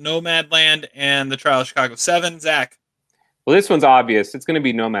World, Nomadland, and The Trial of Chicago 7. Zach. Well, this one's obvious. It's going to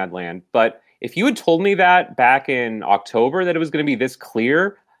be Nomadland. But if you had told me that back in October that it was going to be this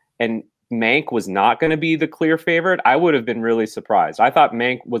clear and Mank was not going to be the clear favorite, I would have been really surprised. I thought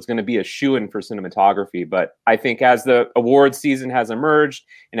Mank was going to be a shoo-in for cinematography, but I think as the awards season has emerged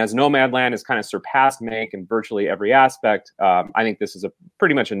and as Nomadland has kind of surpassed Mank in virtually every aspect, I think this is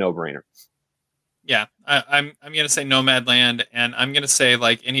pretty much a no-brainer. Yeah, I'm going to say Nomadland, and I'm going to say,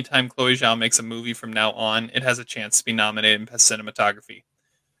 like, anytime Chloe Zhao makes a movie from now on, it has a chance to be nominated in Best Cinematography.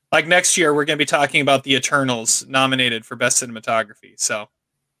 Like, next year, we're going to be talking about The Eternals nominated for Best Cinematography, so...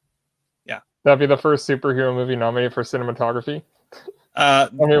 That'd be the first superhero movie nominated for cinematography. I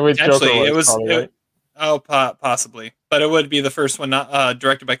mean, with Joker, it was probably, right? possibly, but it would be the first one not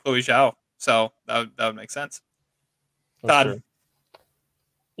directed by Chloe Zhao, so that would make sense. That's Todd, true.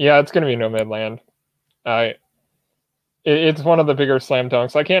 Yeah, it's gonna be Nomadland. It's one of the bigger slam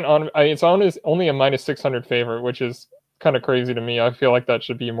dunks. It's only a minus 600 favorite, which is kind of crazy to me. I feel like that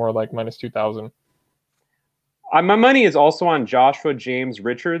should be more like minus 2,000. My money is also on Joshua James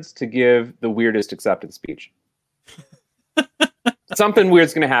Richards to give the weirdest acceptance speech. Something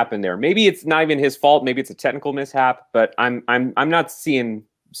weird's going to happen there. Maybe it's not even his fault. Maybe it's a technical mishap. But I'm not seeing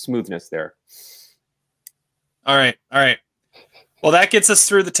smoothness there. All right. Well, that gets us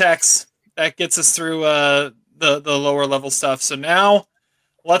through the text. That gets us through the lower level stuff. So now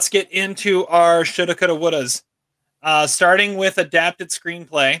let's get into our shoulda, coulda, wouldas. Starting with adapted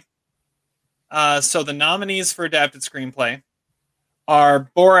screenplay. So the nominees for adapted screenplay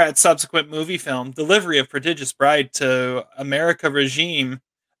are Borat's subsequent movie film, Delivery of Prodigious Bride to America Regime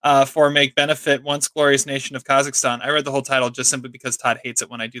for Make Benefit Once Glorious Nation of Kazakhstan. I read the whole title just simply because Todd hates it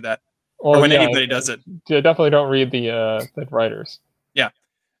when I do that. Well, or when anybody does it. Definitely don't read the writers. Yeah.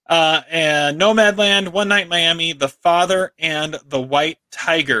 And Nomadland, One Night in Miami, The Father, and The White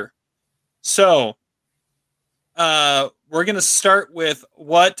Tiger. So we're going to start with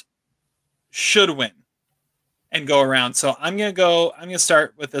what should win and go around. So I'm going to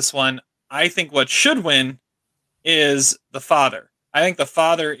start with this one. I think what should win is The Father. I think The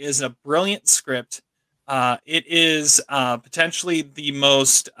Father is a brilliant script. It is potentially the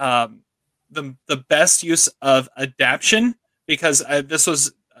most, the best use of adaptation because this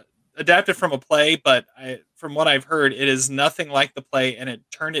was adapted from a play, but from what I've heard, it is nothing like the play and it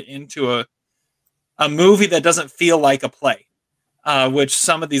turned it into a movie that doesn't feel like a play. Which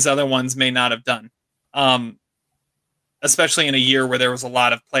some of these other ones may not have done, especially in a year where there was a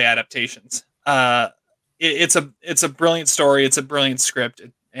lot of play adaptations. It's a brilliant story, it's a brilliant script,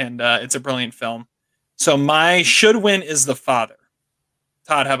 and it's a brilliant film. So my should win is The Father.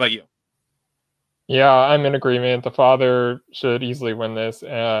 Todd, how about you? Yeah, I'm in agreement. The Father should easily win this.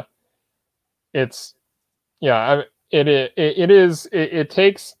 It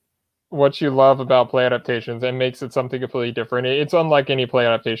takes what you love about play adaptations and makes it something completely different. It's unlike any play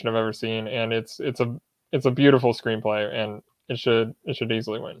adaptation I've ever seen, and it's a beautiful screenplay, and it should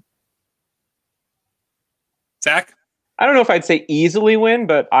easily win. Zach? I don't know if I'd say easily win,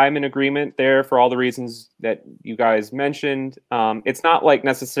 but I'm in agreement there for all the reasons that you guys mentioned. It's not like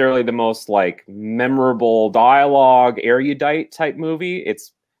necessarily the most like memorable dialogue, erudite type movie.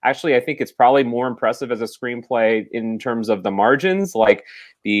 It's actually, I think it's probably more impressive as a screenplay in terms of the margins, like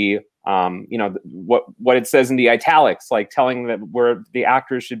the what it says in the italics, like telling that where the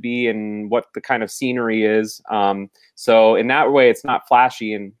actors should be and what the kind of scenery is. So in that way, it's not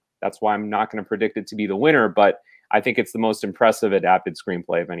flashy, and that's why I'm not going to predict it to be the winner. But I think it's the most impressive adapted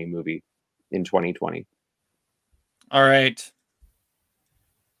screenplay of any movie in 2020. All right.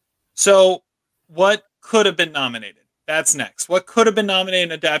 So what could have been nominated? That's next. What could have been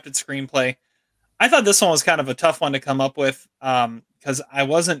nominated in adapted screenplay? I thought this one was kind of a tough one to come up with because I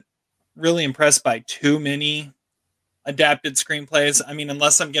wasn't really impressed by too many adapted screenplays. I mean,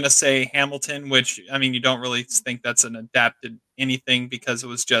 unless I'm going to say Hamilton, which, I mean, you don't really think that's an adapted anything because it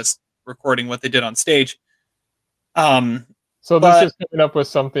was just recording what they did on stage. So this is coming up with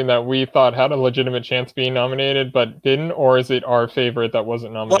something that we thought had a legitimate chance of being nominated, but didn't, or is it our favorite that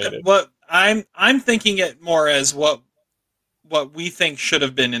wasn't nominated? What I'm thinking it more as what we think should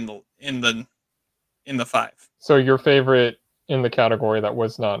have been in the five. So your favorite in the category that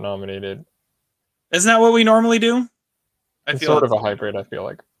was not nominated. Isn't that what we normally do? It's sort of a hybrid, I feel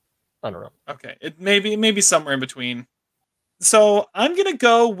like. I don't know. Okay. It maybe somewhere in between. So I'm gonna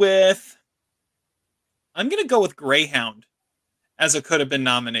go with Greyhound as it could have been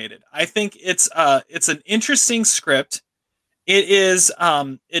nominated. I think it's an interesting script. It is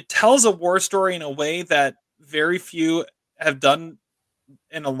it tells a war story in a way that very few have done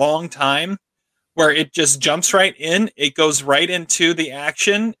in a long time, where it just jumps right in. It goes right into the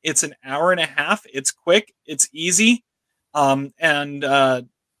action. It's an hour and a half. It's quick. It's easy. And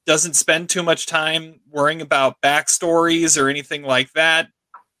doesn't spend too much time worrying about backstories or anything like that.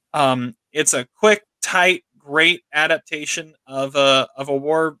 It's a quick, tight, great adaptation of a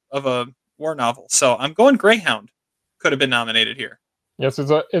war novel. So I'm going Greyhound. Could have been nominated here. Yes,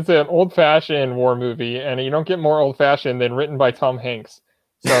 it's an old-fashioned war movie, and you don't get more old-fashioned than written by Tom Hanks.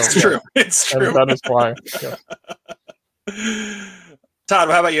 So, It's true. It's true. And that is why. Yes. Todd,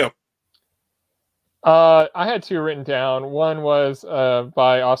 how about you? I had two written down. One was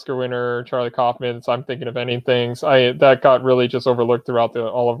by Oscar winner Charlie Kaufman. So I'm thinking of ending things. That got really just overlooked throughout the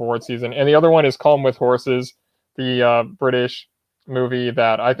all of award season. And the other one is Calm with Horses, the British movie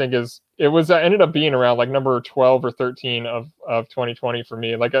that I think ended up being around like number 12 or 13 of 2020 for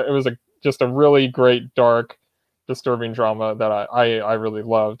me. Like it was just a really great, dark, disturbing drama that I really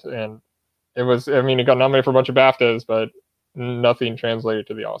loved. And it got nominated for a bunch of BAFTAs, but nothing translated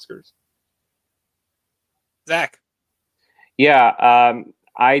to the Oscars. Zach. Yeah,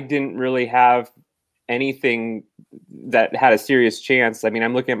 I didn't really have anything that had a serious chance. I mean,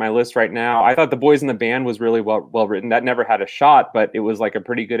 I'm looking at my list right now. I thought The Boys in the Band was really well written. That never had a shot, but it was like a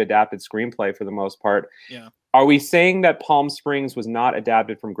pretty good adapted screenplay for the most part. Yeah. Are we saying that Palm Springs was not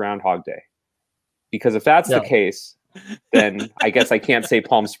adapted from Groundhog Day? Because if that's the case, then I guess I can't say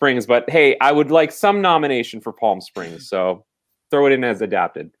Palm Springs. But hey, I would like some nomination for Palm Springs, so throw it in as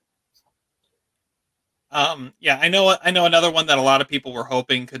adapted. Yeah, I know another one that a lot of people were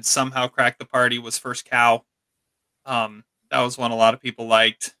hoping could somehow crack the party was First Cow. That was one a lot of people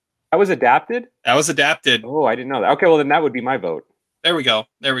liked. That was adapted? That was adapted. Oh, I didn't know that. Okay, well then that would be my vote. There we go.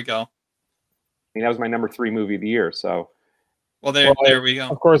 I mean, that was my number 3 movie of the year, so. Well, there we go.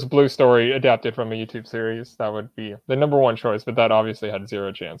 Of course, Blue Story adapted from a YouTube series. That would be the number one choice, but that obviously had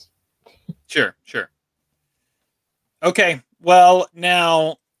zero chance. Sure. Okay, well,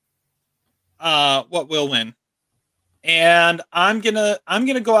 now what will win? And I'm gonna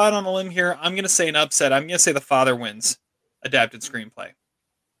go out on a limb here. I'm gonna say an upset. I'm gonna say The Father wins adapted screenplay.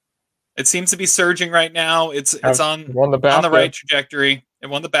 It seems to be surging right now. It's on the right trajectory.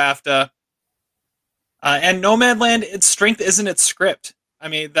 It won the BAFTA. And Nomadland, its strength isn't its script. I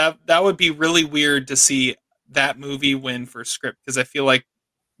mean, that would be really weird to see that movie win for script, because I feel like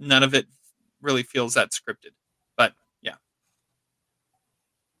none of it really feels that scripted. But yeah.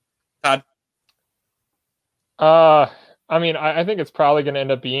 Todd? I mean, I think it's probably going to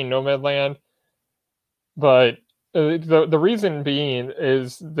end up being Nomadland, but the reason being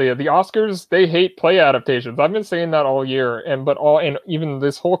is the Oscars, they hate play adaptations. I've been saying that all year, and even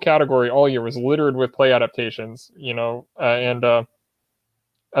this whole category all year was littered with play adaptations. And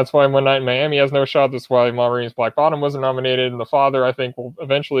that's why One Night in Miami has no shot. That's why Ma Rainey's Black Bottom wasn't nominated, and The Father I think will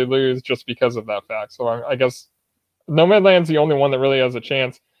eventually lose just because of that fact. So I guess Nomadland's the only one that really has a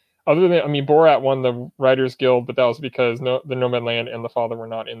chance. Other than, Borat won the Writers Guild, but that was because the Nomadland and The Father were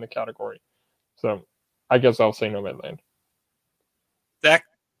not in the category. So I guess I'll say Nomadland. Zach?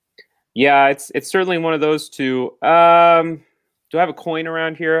 Yeah, it's certainly one of those two. Do I have a coin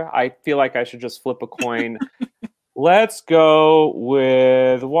around here? I feel like I should just flip a coin. Let's go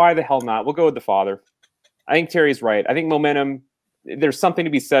with, why the hell not? We'll go with The Father. I think Terry's right. I think momentum, there's something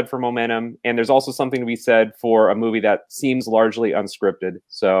to be said for momentum, and there's also something to be said for a movie that seems largely unscripted.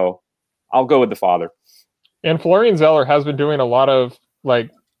 So I'll go with The Father. And Florian Zeller has been doing a lot of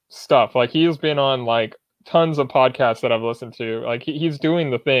stuff. Like he's been on tons of podcasts that I've listened to. Like he's doing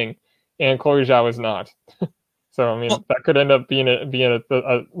the thing, and Chloe Zhao is not. So that could end up being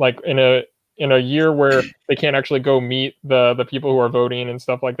in a year where they can't actually go meet the people who are voting and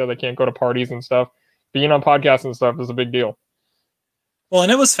stuff like that. They can't go to parties and stuff. Being on podcasts and stuff is a big deal. Well,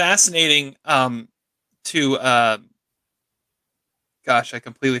 and it was fascinating gosh, I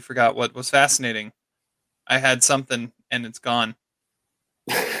completely forgot what was fascinating. I had something and it's gone.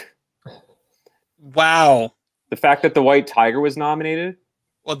 Wow. The fact that The White Tiger was nominated?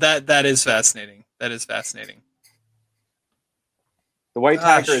 Well, that is fascinating. That is fascinating. The White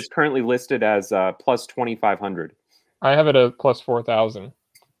Tiger is currently listed as plus 2,500. I have it at plus 4,000.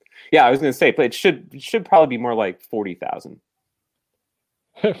 Yeah, I was going to say, but it should probably be more like 40,000.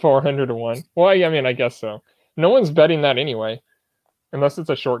 400 to 1. Well, I guess so. No one's betting that anyway, unless it's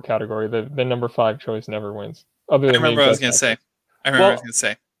a short category. The number 5 choice never wins. I remember what I was going to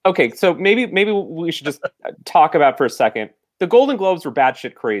say. Okay, so maybe we should just talk about for a second. The Golden Globes were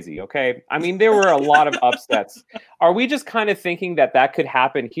batshit crazy, okay? I mean, there were a lot of upsets. Are we just kind of thinking that could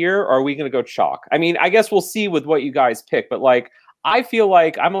happen here, or are we going to go chalk? I mean, I guess we'll see with what you guys pick, but I feel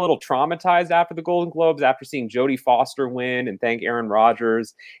like I'm a little traumatized after the Golden Globes, after seeing Jodie Foster win and thank Aaron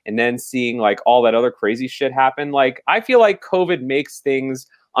Rodgers, and then seeing like all that other crazy shit happen. Like, I feel like COVID makes things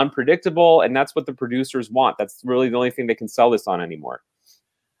unpredictable, and that's what the producers want. That's really the only thing they can sell this on anymore.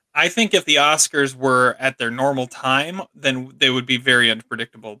 I think if the Oscars were at their normal time, then they would be very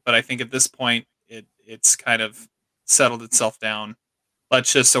unpredictable. But I think at this point, it's kind of settled itself down.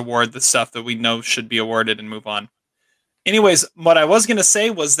 Let's just award the stuff that we know should be awarded and move on. Anyways, what I was going to say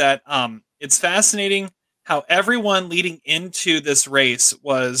was that it's fascinating how everyone leading into this race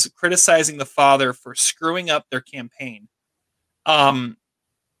was criticizing the father for screwing up their campaign.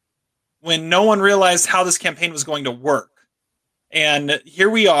 When no one realized how this campaign was going to work. And here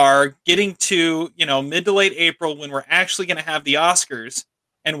we are getting to, mid to late April when we're actually going to have the Oscars.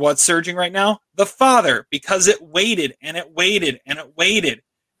 And what's surging right now? The father, because it waited and it waited and it waited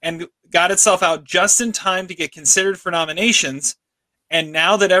and got itself out just in time to get considered for nominations. And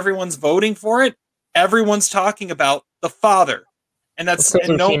now that everyone's voting for it, everyone's talking about the father. And that's because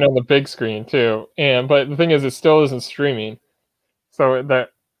we're seeing on the big screen too. But the thing is, it still isn't streaming, so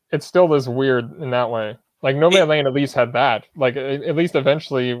that it still is weird in that way. Like Nomadland at least had that. Like at least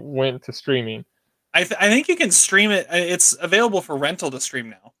eventually went to streaming. I think you can stream it. It's available for rental to stream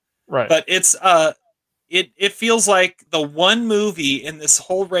now. Right. But it's it feels like the one movie in this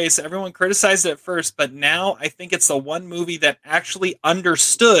whole race. Everyone criticized it at first, but now I think it's the one movie that actually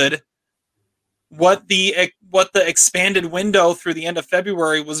understood what the expanded window through the end of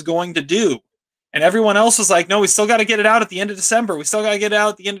February was going to do. And everyone else was like, no, we still got to get it out at the end of December. We still got to get it out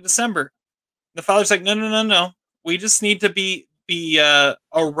at the end of December. The father's like, no. We just need to be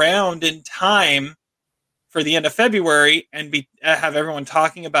around in time for the end of February and have everyone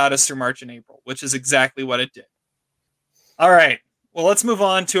talking about us through March and April, which is exactly what it did. All right. Well, let's move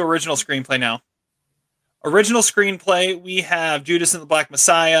on to original screenplay now. Original screenplay, we have Judas and the Black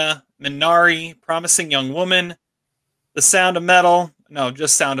Messiah, Minari, Promising Young Woman, The Sound of Metal. No,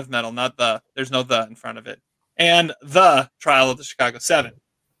 just Sound of Metal, not the. There's no the in front of it. And The Trial of the Chicago 7.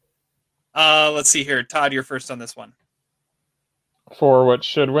 Let's see here. Todd, you're first on this one. For what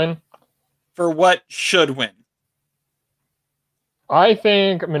should win? For what should win? I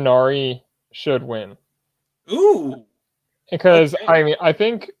think Minari should win. Ooh. Because, okay. I mean, I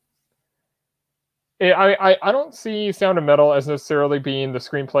think... I don't see Sound of Metal as necessarily being the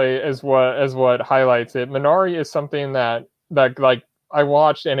screenplay as what highlights it. Minari is something that like I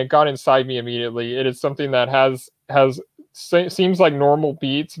watched and it got inside me immediately. It is something that seems like normal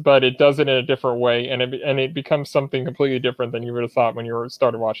beats, but it does it in a different way, and it becomes something completely different than you would have thought when you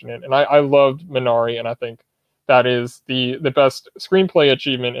started watching it. And I loved Minari, and I think that is the best screenplay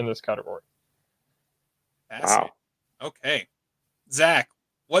achievement in this category. Wow. Okay. Zach,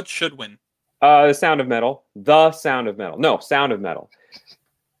 what should win? The Sound of Metal. The Sound of Metal. No, Sound of Metal.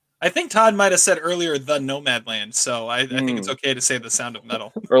 I think Todd might have said earlier the Nomadland, so I think it's okay to say The Sound of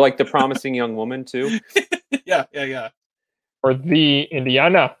Metal. Or like The Promising Young Woman, too. Yeah. Or The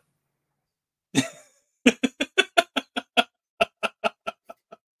Indiana.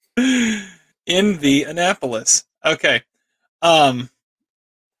 In the Annapolis. Okay. Do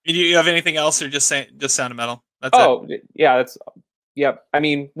you have anything else, or just Sound of Metal? That's it. Yeah, that's. Yep. I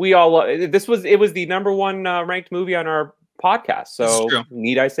mean, we all it was the number one ranked movie on our podcast. So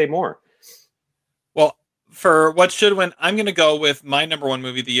need I say more? Well, for what should win, I'm going to go with my number one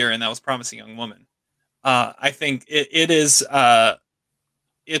movie of the year, and that was Promising Young Woman. I think it is.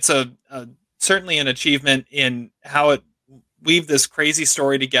 It's certainly an achievement in how it weaved this crazy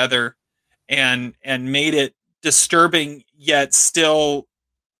story together, and made it disturbing yet still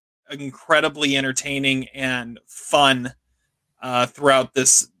incredibly entertaining and fun throughout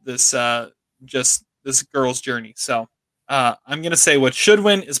this girl's journey. So I'm going to say what should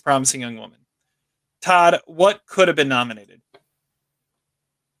win is Promising Young Woman. Todd, what could have been nominated?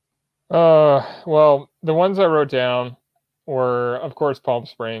 Well, the ones I wrote down were, of course, Palm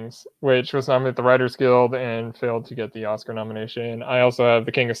Springs, which was nominated at the Writers Guild and failed to get the Oscar nomination. I also have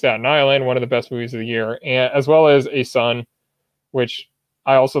The King of Staten Island, one of the best movies of the year, and as well as A Son, which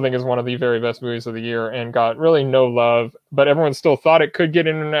I also think is one of the very best movies of the year and got really no love, but everyone still thought it could get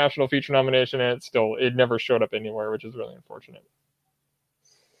an international feature nomination, and it never showed up anywhere, which is really unfortunate.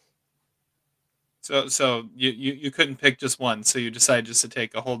 So you couldn't pick just one, so you decided just to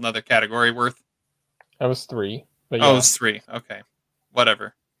take a whole nother category worth? That was 3. But yeah. Oh, it was 3. Okay.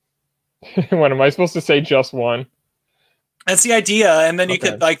 Whatever. What, am I supposed to say just one? That's the idea, and then you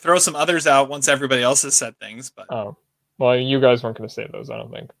could like throw some others out once everybody else has said things. But oh, well, you guys weren't going to say those, I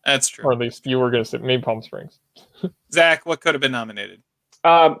don't think. That's true. Or at least you were going to say maybe Palm Springs. Zach, what could have been nominated?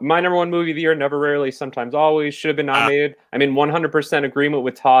 My number one movie of the year, Never, Rarely, Sometimes, Always, should have been nominated. I'm in 100% agreement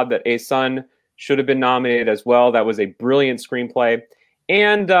with Todd that A Sun should have been nominated as well. That was a brilliant screenplay.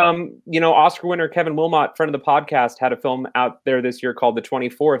 And, Oscar winner Kevin Wilmot, friend of the podcast, had a film out there this year called The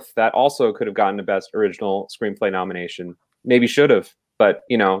 24th that also could have gotten the Best Original Screenplay nomination. Maybe should have, but,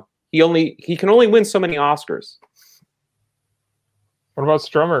 he can only win so many Oscars. What about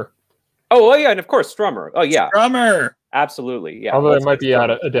Strummer? Oh, yeah, and of course, Strummer. Oh, yeah. Strummer! Absolutely, yeah. Although it might be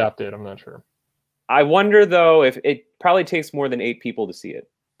adapted, I'm not sure. I wonder, though, if it probably takes more than 8 people to see it.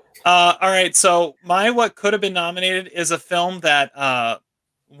 All right, so what could have been nominated is a film that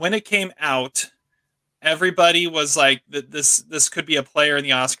when it came out, everybody was like, this could be a player in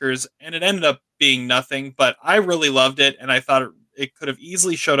the Oscars, and it ended up being nothing, but I really loved it, and I thought it could have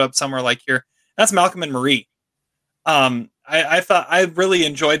easily showed up somewhere like here. That's Malcolm and Marie. I thought I really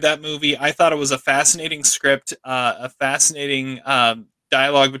enjoyed that movie. I thought it was a fascinating script, a fascinating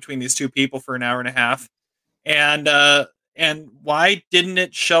dialogue between these two people for an hour and a half. And why didn't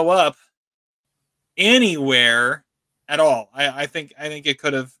it show up anywhere at all? I think it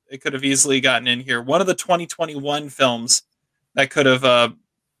could have easily gotten in here. One of the 2021 films that could have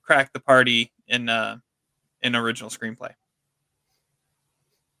cracked the party in original screenplay.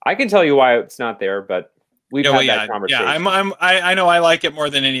 I can tell you why it's not there, but we've had that conversation. Yeah, I know I like it more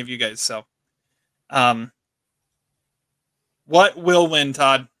than any of you guys. So, what will win,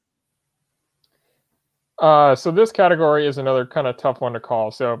 Todd? So this category is another kind of tough one to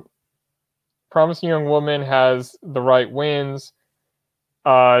call. So, Promising Young Woman has the right wins,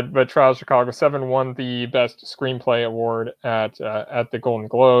 but Trial of Chicago 7 won the Best Screenplay award at the Golden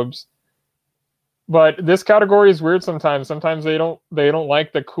Globes. But this category is weird sometimes. Sometimes they don't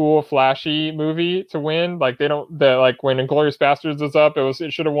like the cool, flashy movie to win. Like like when Inglourious Basterds was up,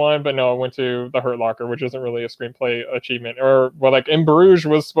 it should have won, but no, it went to The Hurt Locker, which isn't really a screenplay achievement. Or like In Bruges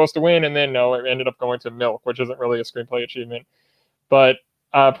was supposed to win, and then no, it ended up going to Milk, which isn't really a screenplay achievement. But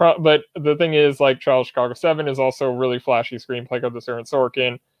the thing is, like Trial of Chicago 7 is also a really flashy screenplay of the Aaron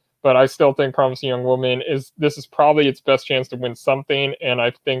Sorkin. But I still think Promising Young Woman is probably its best chance to win something, and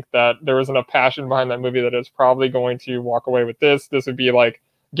I think that there is enough passion behind that movie that it's probably going to walk away with this. This would be like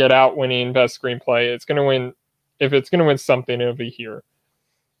Get Out winning Best Screenplay. It's going to win. If it's going to win something, it'll be here.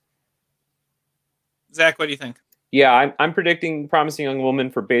 Zach, what do you think? Yeah, I'm predicting Promising Young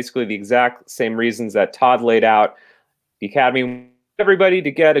Woman for basically the exact same reasons that Todd laid out. The Academy everybody to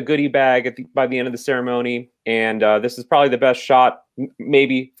get a goodie bag by the end of the ceremony, and this is probably the best shot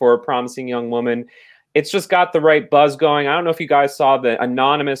maybe for a Promising Young Woman. It's just got the right buzz going. I don't know if you guys saw the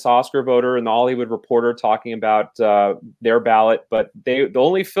anonymous Oscar voter and the Hollywood Reporter talking about their ballot, but the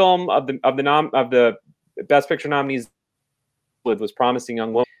only film of the Best Picture nominees was Promising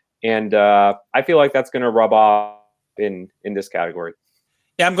Young Woman, and I feel like that's going to rub off in this category.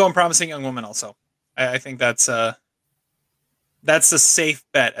 Yeah, I'm going Promising Young Woman also. I think that's a safe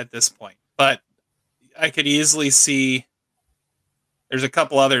bet at this point, but I could easily see there's a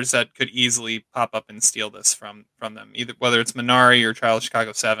couple others that could easily pop up and steal this from them, either whether it's Minari or Trial of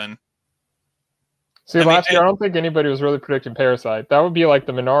Chicago 7. See, last year I don't think anybody was really predicting Parasite. That would be like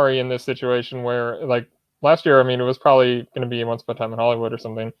the Minari in this situation where, like last year, I mean, it was probably going to be Once Upon a Time in Hollywood or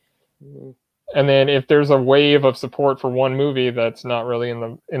something. And then if there's a wave of support for one movie that's not really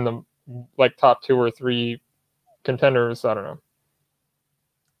in the like top 2 or 3 contenders, I don't know.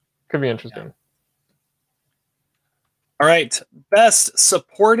 Could be interesting. Yeah. All right. Best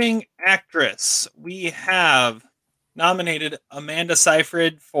Supporting Actress. We have nominated Amanda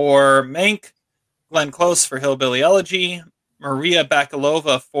Seyfried for Mank, Glenn Close for Hillbilly Elegy, Maria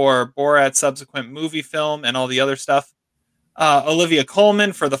Bakalova for Borat's subsequent movie film and all the other stuff, Olivia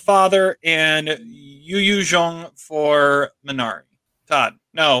Colman for The Father, and Yu Zhong for Minari. Todd.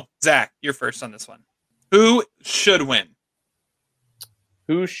 No, Zach, you're first on this one. Who should win?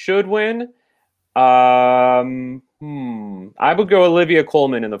 Who should win? I would go Olivia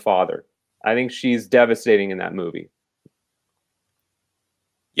Colman in The Father. I think she's devastating in that movie.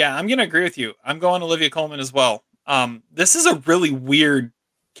 Yeah, I'm going to agree with you. I'm going Olivia Colman as well. This is a really weird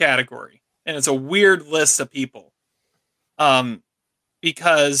category, and it's a weird list of people.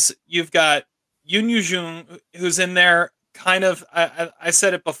 Because you've got Yoon Yoo-jung, who's in there kind of, I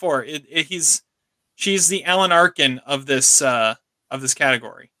said it before, she's the Alan Arkin of this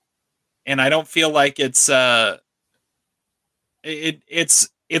category. And I don't feel like it's kind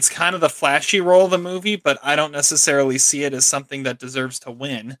of the flashy role of the movie, but I don't necessarily see it as something that deserves to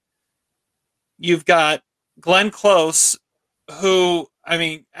win. You've got Glenn Close, who, I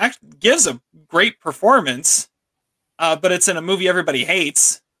mean, gives a great performance, but it's in a movie everybody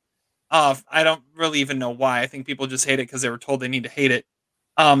hates. I don't really even know why. I think people just hate it because they were told they need to hate it.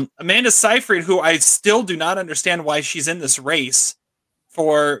 Amanda Seyfried, who I still do not understand why she's in this race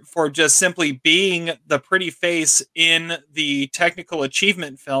for just simply being the pretty face in the technical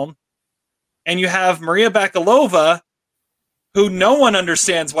achievement film. And you have Maria Bakalova, who no one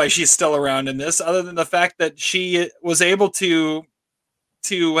understands why she's still around in this, other than the fact that she was able to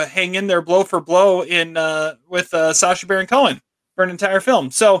hang in there blow for blow in with Sacha Baron Cohen for an entire film.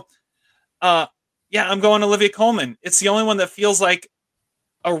 So, yeah, I'm going Olivia Colman. It's the only one that feels like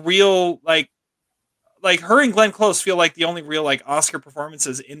a real like her and Glenn Close feel like the only real like Oscar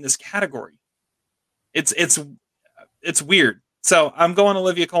performances in this category. It's weird. So I'm going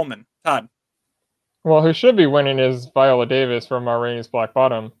Olivia Colman. Todd. Well, who should be winning is Viola Davis from Ma Rainey's Black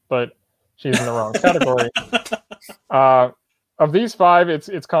Bottom, but she's in the wrong category. Of these five,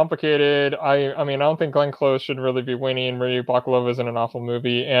 it's complicated. I mean, I don't think Glenn Close should really be winning. Maria Bakalova is in an awful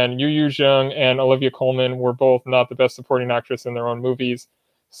movie, and Yu Jung and Olivia Colman were both not the best supporting actress in their own movies.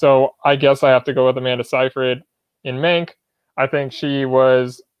 So I guess I have to go with Amanda Seyfried in Mank. I think she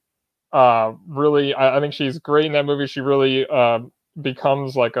was really. I think she's great in that movie. She really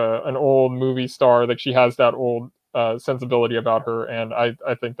becomes like an old movie star. Like she has that old sensibility about her, and I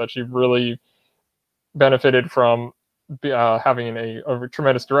think that she really benefited from having a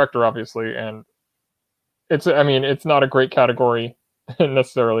tremendous director, obviously. And it's not a great category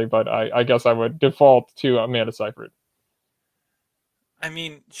necessarily, but I guess I would default to Amanda Seyfried. I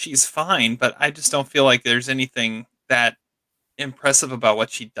mean, she's fine, but I just don't feel like there's anything that impressive about what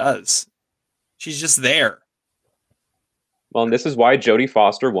she does. She's just there. Well, and this is why Jodie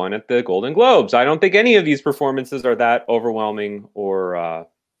Foster won at the Golden Globes. I don't think any of these performances are that overwhelming or,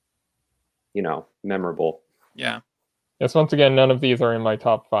 memorable. Yeah. Yes, once again, none of these are in my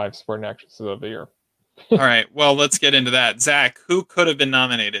top 5 supporting actresses of the year. All right, well, let's get into that. Zach, who could have been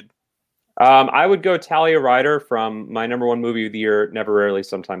nominated? I would go Talia Ryder from my number one movie of the year, Never, Rarely,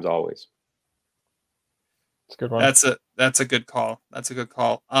 Sometimes, Always. It's a good one. That's a good call. That's a good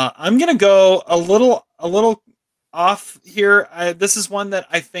call. I'm gonna go a little off here. This is one that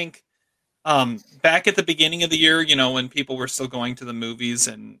I think back at the beginning of the year, when people were still going to the movies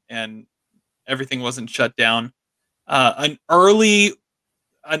and everything wasn't shut down. An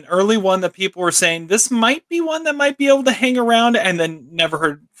early one that people were saying this might be one that might be able to hang around, and then never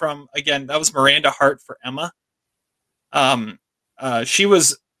heard from again. That was Miranda Hart for Emma. She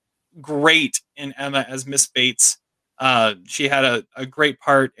was great in Emma as Miss Bates. She had a great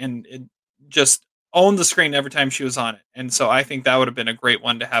part, and it just owned the screen every time she was on it. And so I think that would have been a great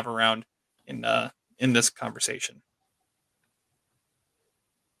one to have around in this conversation.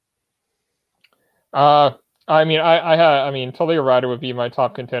 Talia Ryder would be my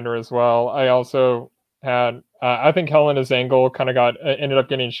top contender as well. I also had, I think Helena Zengel kind of ended up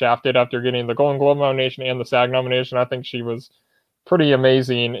getting shafted after getting the Golden Globe nomination and the SAG nomination. I think she was pretty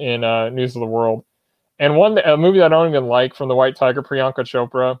amazing in News of the World. And a movie that I don't even like from The White Tiger, Priyanka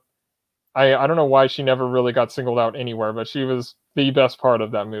Chopra. I don't know why she never really got singled out anywhere, but she was the best part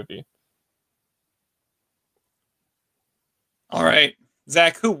of that movie. All right,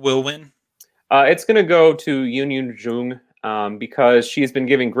 Zach, who will win? It's going to go to Yoon Jung because she's been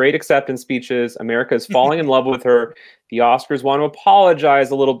giving great acceptance speeches. America is falling in love with her. The Oscars want to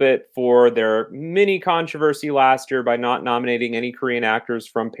apologize a little bit for their mini controversy last year by not nominating any Korean actors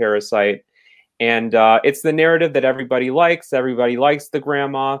from Parasite. And it's the narrative that everybody likes. Everybody likes the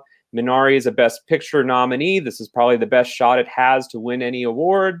grandma. Minari is a Best Picture nominee. This is probably the best shot it has to win any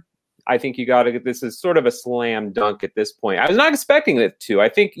award. I think this is sort of a slam dunk at this point. I was not expecting it to. I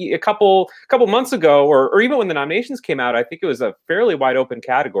think a couple months ago, or even when the nominations came out, I think it was a fairly wide open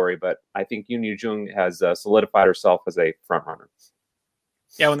category, but I think Yoon Jung has solidified herself as a front runner.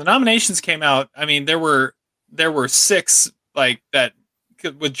 Yeah, when the nominations came out, I mean, there were 6 like that,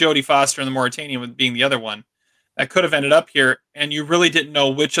 with Jodie Foster and the Mauritanian being the other one, that could have ended up here, and you really didn't know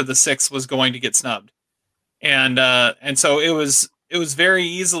which of the 6 was going to get snubbed. And so it was very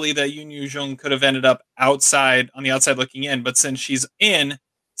easily that Yoon Jung could have ended up on the outside looking in, but since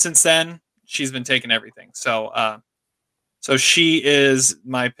then she's been taking everything. So she is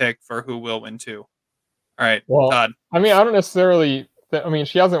my pick for who will win too. All right, well, Todd. I mean, I don't necessarily.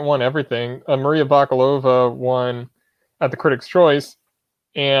 She hasn't won everything. Maria Bakalova won at the Critics' Choice,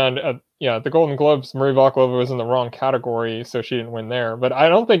 and the Golden Globes. Maria Bakalova was in the wrong category, so she didn't win there. But I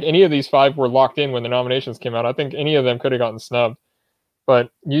don't think any of these 5 were locked in when the nominations came out. I think any of them could have gotten snubbed.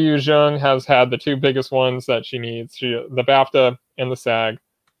 But Yu Jung has had the 2 biggest ones that she needs, the BAFTA and the SAG.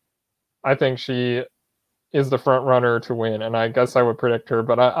 I think she is the front runner to win, and I guess I would predict her,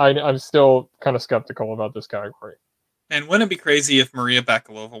 but I'm still kind of skeptical about this category. And wouldn't it be crazy if Maria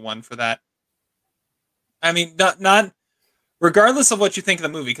Bakalova won for that? I mean, not regardless of what you think of the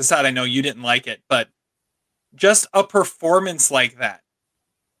movie, because Todd, I know you didn't like it, but just a performance like that.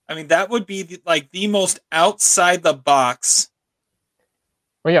 I mean, that would be the most outside the box.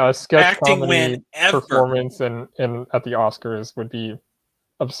 Well, yeah, a sketch acting comedy win ever. performance and at the Oscars would be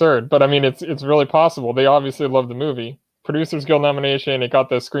absurd. But I mean, it's really possible. They obviously love the movie. Producers Guild nomination. It got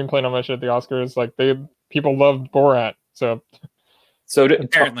the screenplay nomination at the Oscars. Like people loved Borat. So did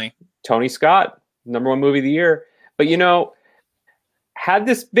apparently Tony Scott, #1 movie of the year. But had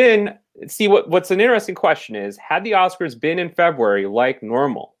this been, what's an interesting question is, had the Oscars been in February like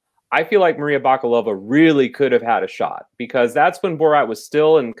normal, I feel like Maria Bakalova really could have had a shot, because that's when Borat was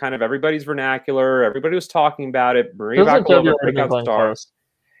still in kind of everybody's vernacular. Everybody was talking about it. Maria Bakalova, breakout star.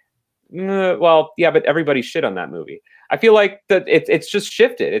 Well, yeah, but everybody shit on that movie. I feel like that it's just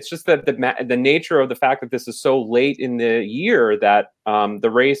shifted. It's just that the nature of the fact that this is so late in the year that the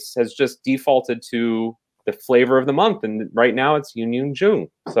race has just defaulted to the flavor of the month, and right now it's Union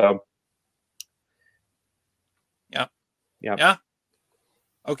June. So, yeah.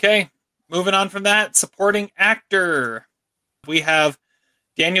 Okay, moving on from that, supporting actor. We have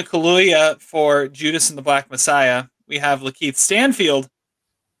Daniel Kaluuya for Judas and the Black Messiah. We have Lakeith Stanfield,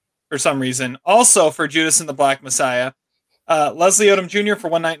 for some reason, also for Judas and the Black Messiah. Leslie Odom Jr. for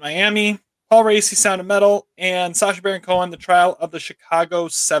One Night in Miami. Paul Raci, Sound of Metal. And Sacha Baron Cohen, The Trial of the Chicago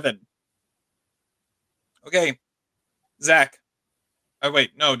 7. Okay, Zach. Oh,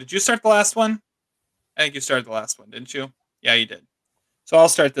 wait, no, did you start the last one? I think you started the last one, didn't you? Yeah, you did. So I'll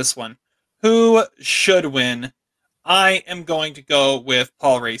start this one. Who should win? I am going to go with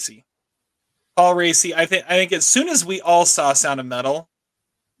Paul Raci. Paul Raci, I think as soon as we all saw Sound of Metal,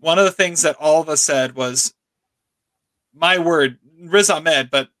 one of the things that all of us said was, my word, Riz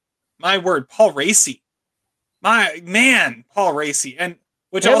Ahmed, but my word, Paul Raci. My man, Paul Raci. And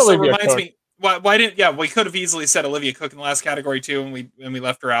which and also Olivia reminds Cook. me, we could have easily said Olivia Cook in the last category too, and we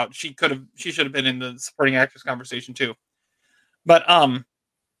left her out. She should have been in the supporting actress conversation too. But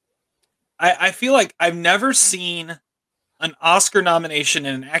I feel like I've never seen an Oscar nomination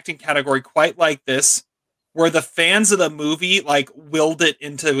in an acting category quite like this, where the fans of the movie willed it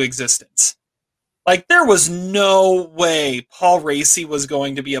into existence. Like, there was no way Paul Raci was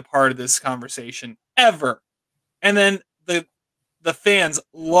going to be a part of this conversation ever. And then the fans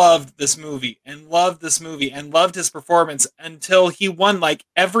loved this movie and loved his performance until he won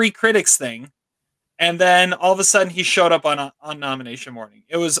every critics thing. And then all of a sudden he showed up on nomination morning.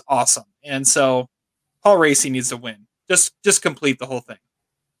 It was awesome. And so Paul Raci needs to win. Just complete the whole thing.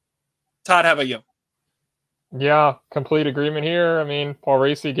 Todd, how about you? Yeah, complete agreement here. I mean, Paul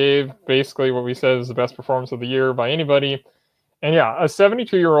Raci gave basically what we said is the best performance of the year by anybody. And yeah, a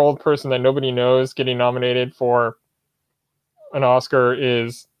 72-year-old person that nobody knows getting nominated for an Oscar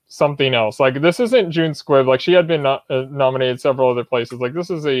is something else. This isn't June Squibb. She had been nominated several other places. These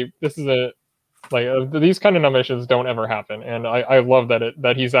kind of nominations don't ever happen. And I love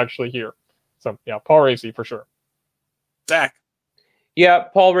that he's actually here. So yeah, Paul Raci for sure. Zach. Yeah,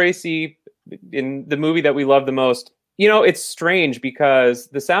 Paul Raci in the movie that we love the most. It's strange because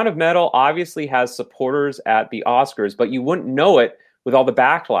The Sound of Metal obviously has supporters at the Oscars, but you wouldn't know it with all the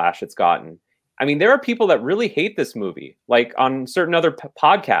backlash it's gotten. I mean, there are people that really hate this movie, on certain other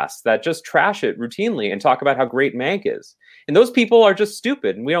podcasts that just trash it routinely and talk about how great Mank is. And those people are just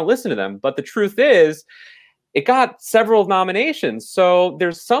stupid and we don't listen to them. But the truth is, it got several nominations. So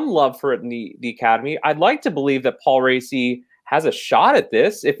there's some love for it in the Academy. I'd like to believe that Paul Raci has a shot at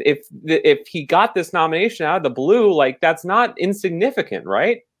this. If he got this nomination out of the blue, that's not insignificant,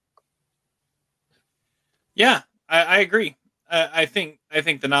 right? Yeah, I agree. I think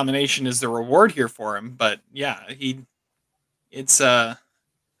the nomination is the reward here for him. But yeah, it's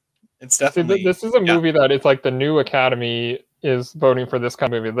definitely. This is a movie that it's the new Academy is voting for this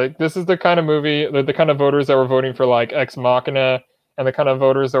kind of movie. This is the kind of movie, the kind of voters that were voting for Ex Machina, and the kind of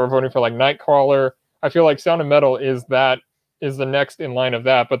voters that were voting for Nightcrawler. I feel like Sound of Metal is the next in line of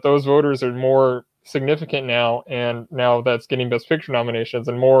that, but those voters are more significant now, and now that's getting Best Picture nominations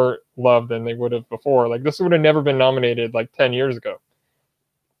and more love than they would have before. This would have never been nominated 10 years ago.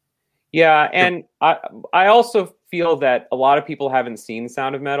 Yeah, and I also feel that a lot of people haven't seen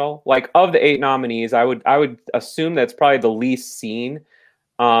Sound of Metal. Of the 8 nominees, I would assume that's probably the least seen,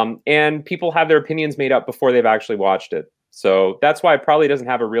 and people have their opinions made up before they've actually watched it. So that's why it probably doesn't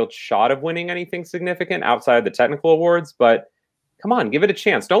have a real shot of winning anything significant outside of the technical awards. But come on, give it a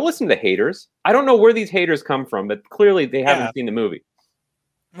chance. Don't listen to the haters. I don't know where these haters come from, but clearly they haven't seen the movie.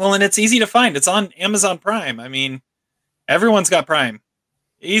 Well, and it's easy to find. It's on Amazon Prime. I mean, everyone's got Prime.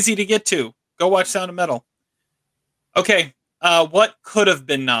 Easy to get to. Go watch Sound of Metal. Okay, what could have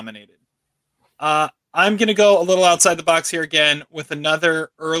been nominated? I'm going to go a little outside the box here again with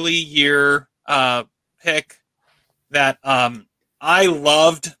another early year pick that I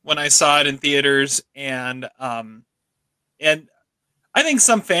loved when I saw it in theaters, and I think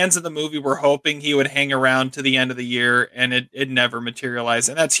some fans of the movie were hoping he would hang around to the end of the year, and it never materialized.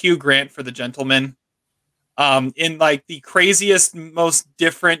 And that's Hugh Grant for The Gentleman. In like the craziest, most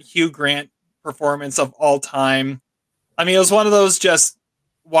different Hugh Grant performance of all time. I mean, it was one of those just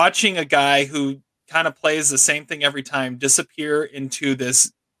watching a guy who kind of plays the same thing every time disappear into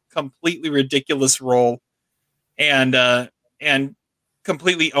this completely ridiculous role and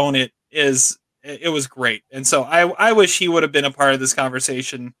completely own it was great. And so I wish he would have been a part of this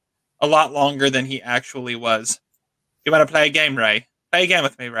conversation a lot longer than he actually was. You want to play a game, Ray? Play a game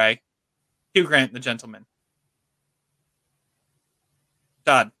with me, Ray. Hugh Grant, The Gentleman.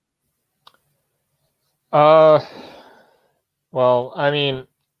 Todd. Well, I mean,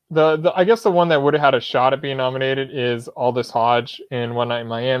 the I guess the one that would have had a shot at being nominated is Aldous Hodge in One Night in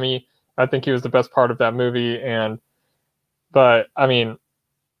Miami. I think he was the best part of that movie, but I mean,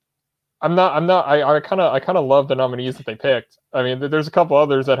 I kind of love the nominees that they picked. I mean, there's a couple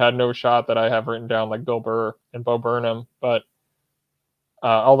others that had no shot that I have written down, like Bill Burr and Bo Burnham, but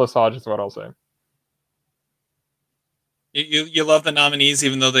Aldous Hodge is what I'll say. You love the nominees,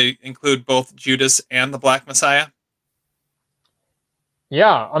 even though they include both Judas and the Black Messiah?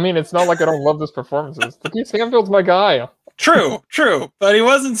 Yeah, I mean, it's not like I don't love his performances. Lakeith Stanfield's my guy. True, but he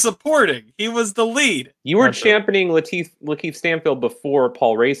wasn't supporting. He was the lead. You were championing Lakeith Stanfield before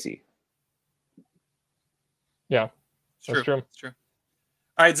Paul Raci. Yeah, that's true. It's true.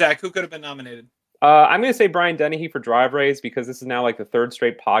 All right, Zach, who could have been nominated? I'm going to say Brian Dennehy for Drive Race, because this is now like the third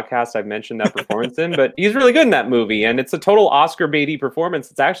straight podcast I've mentioned that performance in, but he's really good in that movie, and it's a total Oscar baity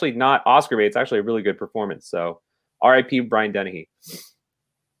performance. It's actually not Oscar bait. It's actually a really good performance. So R.I.P. Brian Dennehy.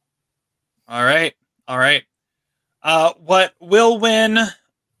 All right. What will win?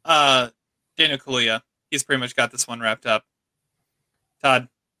 Daniel Kaluuya. He's pretty much got this one wrapped up. Todd.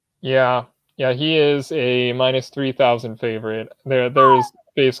 Yeah, he is a minus 3,000 favorite. There's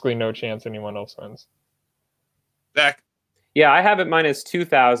basically no chance anyone else wins. Zach. Yeah, I have it minus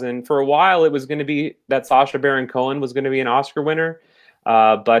 2,000. For a while, it was going to be that Sacha Baron Cohen was going to be an Oscar winner.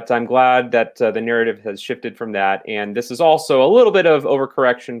 But I'm glad that the narrative has shifted from that. And this is also a little bit of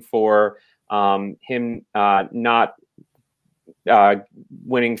overcorrection for him not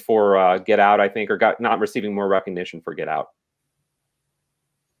winning for Get Out, I think, or not receiving more recognition for Get Out.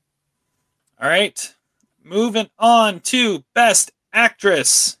 All right. Moving on to Best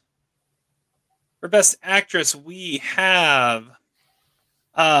Actress. For Best Actress, we have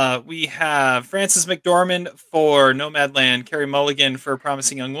Frances McDormand for Nomadland, Carey Mulligan for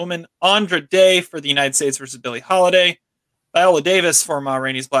Promising Young Woman, Andra Day for The United States versus Billie Holiday, Viola Davis for Ma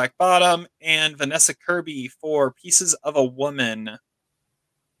Rainey's Black Bottom, and Vanessa Kirby for Pieces of a Woman.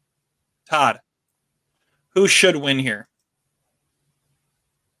 Todd, who should win here?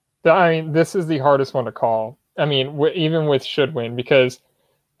 I mean, this is the hardest one to call. I mean, even with should win, because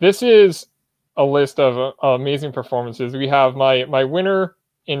this is a list of amazing performances. We have my winner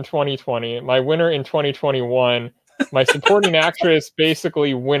in 2020, my winner in 2021, my supporting actress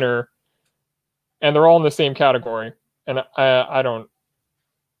basically winner, and they're all in the same category. And I don't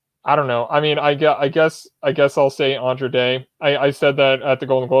know. I mean, I guess I'll say Andra Day. I said that at the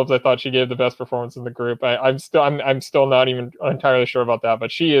Golden Globes. I thought she gave the best performance in the group. I'm still not even entirely sure about that,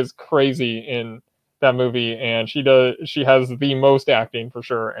 but she is crazy in that movie, and she has the most acting for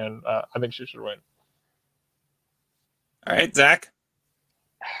sure, and I think she should win. All right, Zach.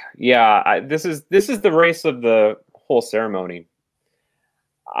 Yeah, this is the race of the whole ceremony.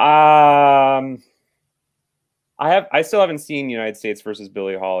 I still haven't seen United States versus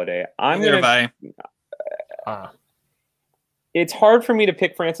Billie Holiday. It's hard for me to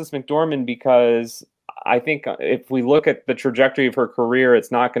pick Frances McDormand because I think if we look at the trajectory of her career,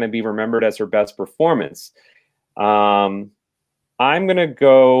 it's not going to be remembered as her best performance. I'm going to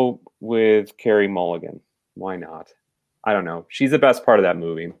go with Carey Mulligan. Why not? I don't know. She's the best part of that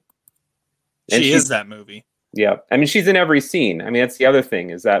movie. She is that movie. Yeah. I mean, she's in every scene. I mean, that's the other thing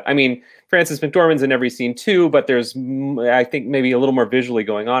is that, I mean, Frances McDormand's in every scene too, but there's, I think, maybe a little more visually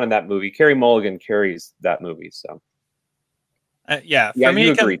going on in that movie. Carey Mulligan carries that movie. So, yeah. For me,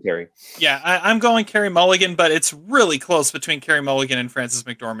 you agree, Terry. Yeah, I'm going Carey Mulligan, but it's really close between Carey Mulligan and Frances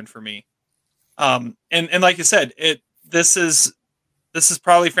McDormand for me. And like you said, this is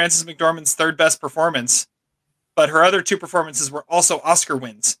probably Frances McDormand's third best performance, but her other two performances were also Oscar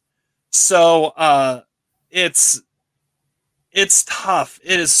wins. So it's tough.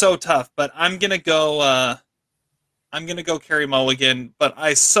 It is so tough, but I'm gonna go Carey Mulligan. But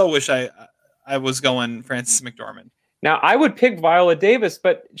I so wish I I was going Frances McDormand. Now, I would pick Viola Davis,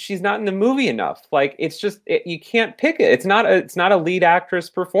 but she's not in the movie enough. Like, it's just you can't pick it. It's not a lead actress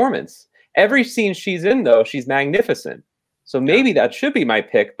performance. Every scene she's in, though, she's magnificent. So maybe that should be my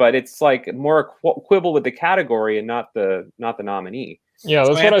pick, but it's like more a quibble with the category and not the nominee. Yeah, that's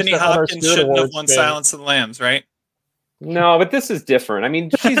So what Anthony I said on our Hopkins Spirit shouldn't have Awards won thing. Silence of the Lambs, right? No, but this is different. I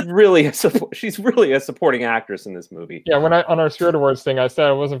mean, she's really a supporting actress in this movie. Yeah, when on our Spirit Awards thing, I said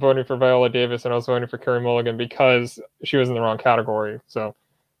I wasn't voting for Viola Davis and I was voting for Carey Mulligan because she was in the wrong category. So,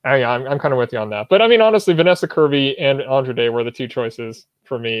 I'm kind of with you on that. But I mean, honestly, Vanessa Kirby and Andra Day were the two choices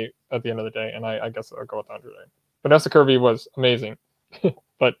for me at the end of the day, and I guess I'll go with Andra Day. Vanessa Kirby was amazing,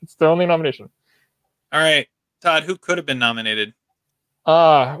 but it's the only nomination. All right, Todd, who could have been nominated?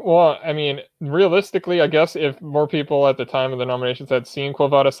 Well, I mean, realistically, I guess if more people at the time of the nominations had seen Quo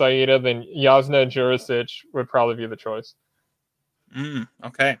Vadis Aida, then Jasna Jurisic would probably be the choice.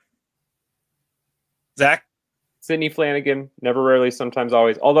 Okay. Zach? Sydney Flanagan, never, rarely, sometimes,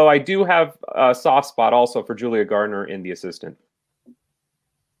 always. Although I do have a soft spot also for Julia Gardner in The Assistant.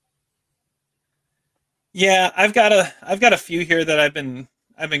 Yeah, I've got a few here that I've been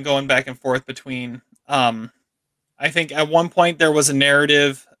going back and forth between. I think at one point there was a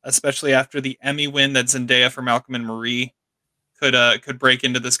narrative, especially after the Emmy win, that Zendaya for Malcolm and Marie could break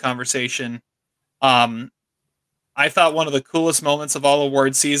into this conversation. I thought one of the coolest moments of all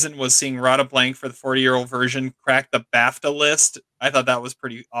award season was seeing Rada Blank for the 40-year-old version crack the BAFTA list. I thought that was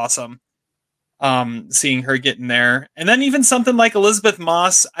pretty awesome. Seeing her get in there. And then even something like Elizabeth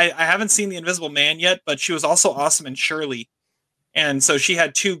Moss. I haven't seen The Invisible Man yet, but she was also awesome in Shirley. And so she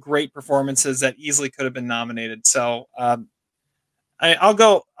had two great performances that easily could have been nominated. So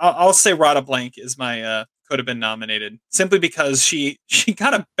I'll say Rada Blank is my could have been nominated simply because she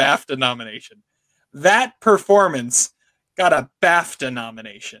got a BAFTA nomination. That performance got a BAFTA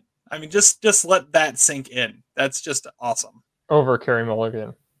nomination. I mean, just let that sink in. That's just awesome. Over Carey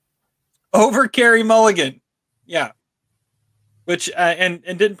Mulligan. Over Carey Mulligan. Yeah. Which and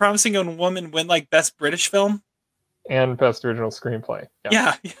didn't Promising Young Woman win like Best British Film? And Best Original Screenplay.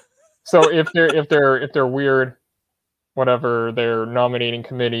 Yeah. So if they're weird, whatever, their nominating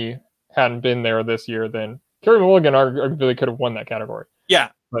committee hadn't been there this year, then Carey Mulligan arguably could have won that category. Yeah.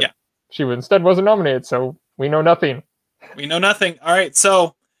 But she instead wasn't nominated, so we know nothing. We know nothing. All right,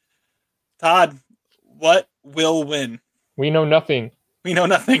 so Todd, what will win? We know nothing. We know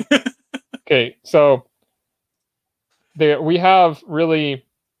nothing. Okay, so we have really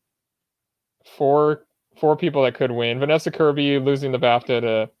four people that could win. Vanessa Kirby losing the BAFTA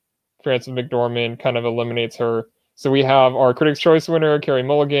to Frances McDormand kind of eliminates her. So we have our Critics' Choice winner, Carey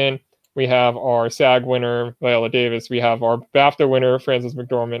Mulligan. We have our SAG winner, Viola Davis. We have our BAFTA winner, Frances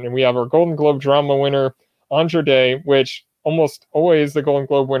McDormand. And we have our Golden Globe drama winner, Andra Day, which almost always the Golden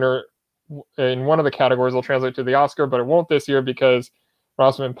Globe winner in one of the categories will translate to the Oscar, but it won't this year because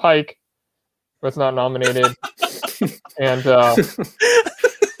Rosamund Pike was not nominated. And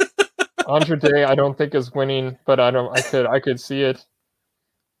Andra Day, I don't think is winning, but I could see it.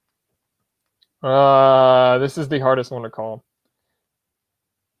 This is the hardest one to call.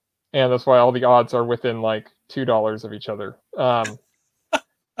 And that's why all the odds are within like $2 of each other.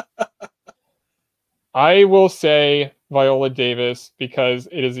 I will say Viola Davis because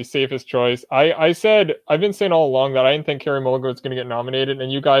it is the safest choice. I've been saying all along that I didn't think Carey Mulligan was going to get nominated,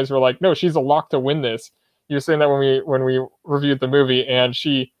 and you guys were like, no, she's a lock to win this. You were saying that when we reviewed the movie, and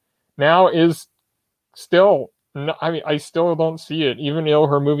she now is still. I still don't see it, even though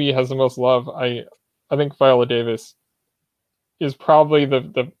her movie has the most love. I think Viola Davis is probably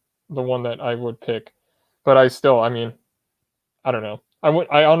the one that I would pick, but I don't know.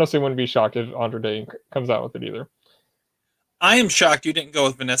 I honestly wouldn't be shocked if Andra Day comes out with it either. I am shocked you didn't go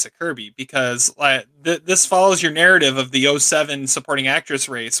with Vanessa Kirby because this follows your narrative of the 2007 supporting actress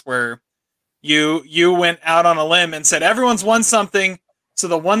race where you went out on a limb and said everyone's won something, so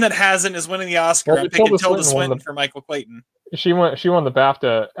the one that hasn't is winning the Oscar. I'm picking Tilda Swinton for Michael Clayton. She won the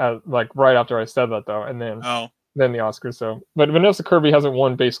BAFTA right after I said that though, and then the Oscar. So, but Vanessa Kirby hasn't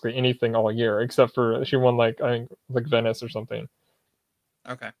won basically anything all year except for she won I think Venice or something.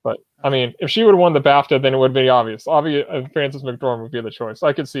 Okay. But I mean, if she would have won the BAFTA, then it would be obvious. Frances McDormand would be the choice.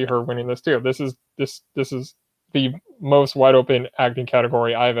 I could see her winning this too. This is the most wide open acting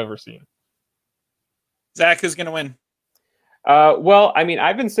category I've ever seen. Zach, who's going to win? Well, I mean,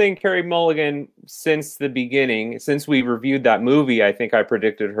 I've been saying Carey Mulligan since the beginning. Since we reviewed that movie, I think I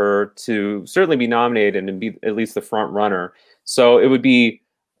predicted her to certainly be nominated and be at least the front runner. So it would be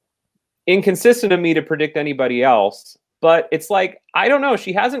inconsistent of me to predict anybody else. But it's like, I don't know.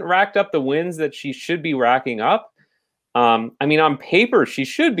 She hasn't racked up the wins that she should be racking up. I mean, on paper, she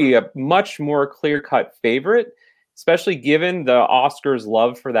should be a much more clear-cut favorite, especially given the Oscars'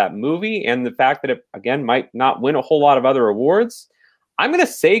 love for that movie and the fact that it, again, might not win a whole lot of other awards. I'm going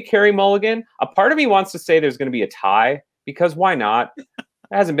to say Carey Mulligan. A part of me wants to say there's going to be a tie, because why not? There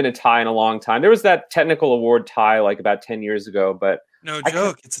hasn't been a tie in a long time. There was that technical award tie like about 10 years ago, but No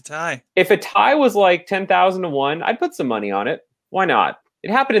joke, it's a tie. if a tie was like 10,000 to 1, I'd put some money on it. Why not?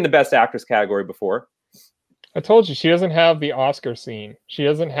 It happened in the Best Actress category before. I told you, she doesn't have the Oscar scene. She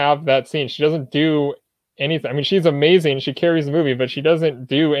doesn't have that scene. She doesn't do anything. I mean, she's amazing. She carries the movie, but she doesn't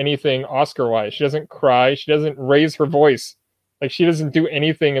do anything Oscar-wise. She doesn't cry. She doesn't raise her voice. Like, she doesn't do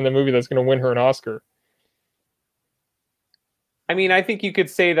anything in the movie that's going to win her an Oscar. I mean, I think you could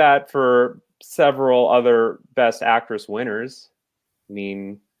say that for several other Best Actress winners. I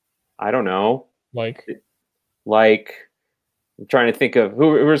mean, I don't know. Like, I'm trying to think of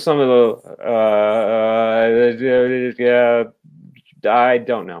who are some of the. I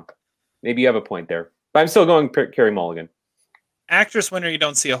don't know. Maybe you have a point there, but I'm still going Carey Mulligan. Actress winner, you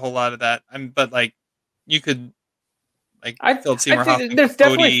don't see a whole lot of that. But like, you could, like, Philip I Seymour think Hoffman, there's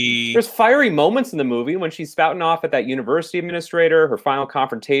Cody. there's fiery moments in the movie when she's spouting off at that university administrator, her final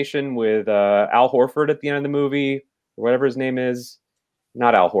confrontation with Al Horford at the end of the movie, or whatever his name is.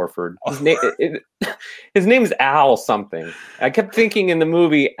 Not Al Horford. His name is Al something. I kept thinking in the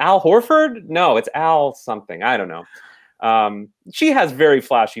movie, Al Horford? No, it's Al something. I don't know. She has very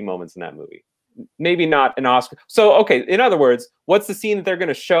flashy moments in that movie. Maybe not an Oscar. So, okay, in other words, what's the scene that they're going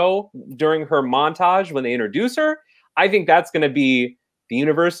to show during her montage when they introduce her? I think that's going to be the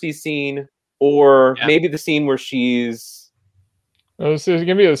university scene, or maybe the scene where she's...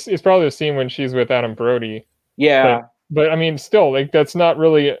 it's probably the scene when she's with Adam Brody. Yeah. But I mean, still, like, that's not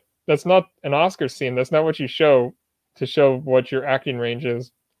an Oscar scene. That's not what you show to show what your acting range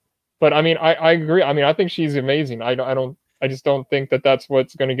is. But I mean, I agree. I mean, I think she's amazing. I just don't think that that's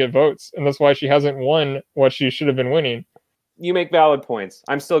what's going to get votes, and that's why she hasn't won what she should have been winning. You make valid points.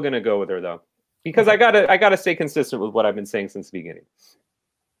 I'm still going to go with her though, because I gotta stay consistent with what I've been saying since the beginning.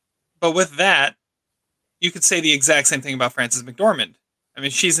 But with that, you could say the exact same thing about Frances McDormand. I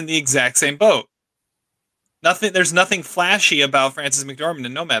mean, she's in the exact same boat. There's nothing flashy about Frances McDormand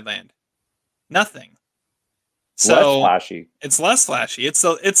in Nomadland. Nothing. So less flashy. It's less flashy.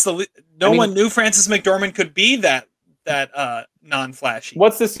 No one knew Frances McDormand could be that non-flashy.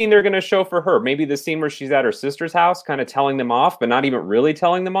 What's the scene they're going to show for her? Maybe the scene where she's at her sister's house, kind of telling them off, but not even really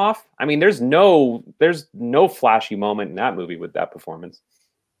telling them off. I mean, there's no flashy moment in that movie with that performance.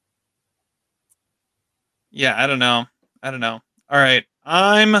 Yeah, I don't know. All right,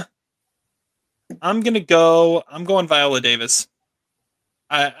 I'm going Viola Davis.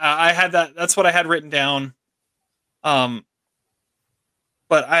 I had that. That's what I had written down. But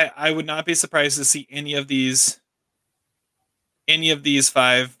I would not be surprised to see any of these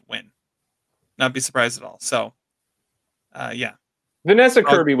five win. Not be surprised at all. So, yeah. Vanessa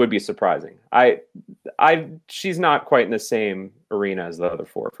Kirby would be surprising. She's not quite in the same arena as the other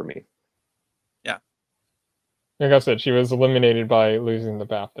four for me. Yeah. Like I said, she was eliminated by losing the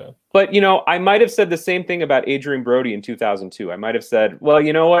BAFTA. But, I might have said the same thing about Adrian Brody in 2002. I might have said, well,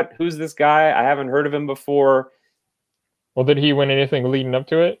 you know what? Who's this guy? I haven't heard of him before. Well, did he win anything leading up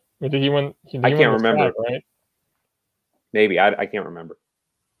to it? Or did he win? I can't remember. SAG, right? Maybe. I can't remember.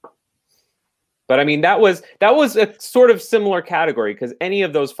 But I mean, that was a sort of similar category, because any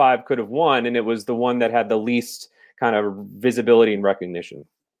of those five could have won, and it was the one that had the least kind of visibility and recognition.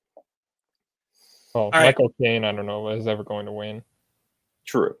 Oh, Michael Caine, I don't know, is ever going to win.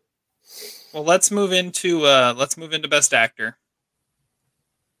 True. Well, let's move into Best Actor.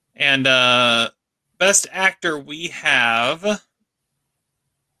 And Best Actor, we have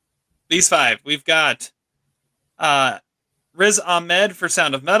these five. We've got Riz Ahmed for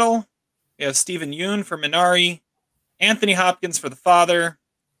Sound of Metal. We have Stephen Yeun for Minari, Anthony Hopkins for The Father,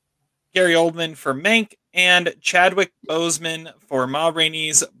 Gary Oldman for Mank, and Chadwick Boseman for Ma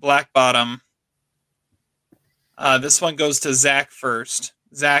Rainey's Black Bottom. This one goes to Zach first.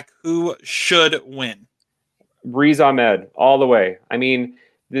 Zach, who should win? Riz Ahmed, all the way. I mean,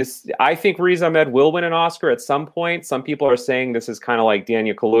 I think Riz Ahmed will win an Oscar at some point. Some people are saying this is kind of like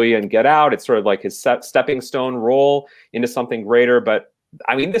Daniel Kaluuya in Get Out. It's sort of like his stepping stone role into something greater. But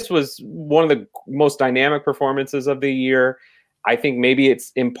I mean, this was one of the most dynamic performances of the year. I think maybe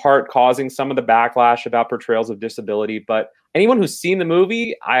it's in part causing some of the backlash about portrayals of disability. But anyone who's seen the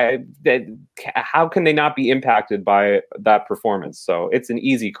movie, how can they not be impacted by that performance? So it's an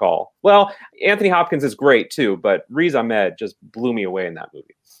easy call. Well, Anthony Hopkins is great too, but Riz Ahmed just blew me away in that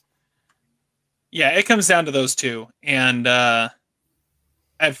movie. Yeah, it comes down to those two. And I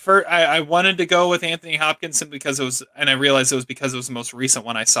at first I wanted to go with Anthony Hopkins simply because it was, and I realized it was because it was the most recent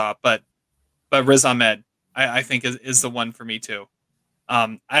one I saw. But Riz Ahmed, I think is the one for me too.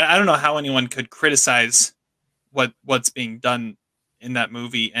 I don't know how anyone could criticize what's being done in that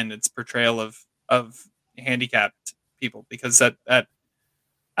movie and its portrayal of handicapped people, because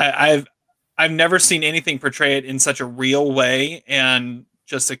I've never seen anything portray it in such a real way and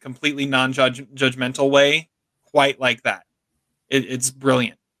just a completely non-judgmental way quite like that. It's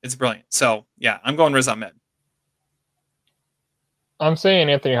brilliant. It's brilliant. So yeah, I'm going Riz Ahmed. I'm saying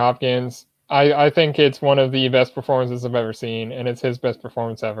Anthony Hopkins. I think it's one of the best performances I've ever seen, and it's his best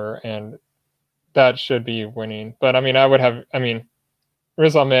performance ever, and that should be winning. But I mean,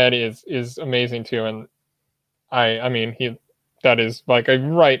 Riz Ahmed is amazing too, and that is like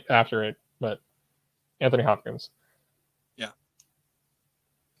right after it, but Anthony Hopkins.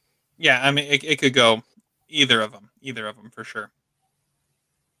 Yeah, I mean, it could go either of them for sure.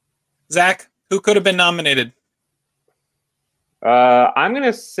 Zach, who could have been nominated? I'm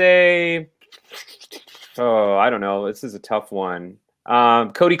gonna say, I don't know. This is a tough one.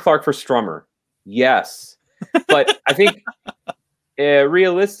 Cody Clark for Strummer, yes, but I think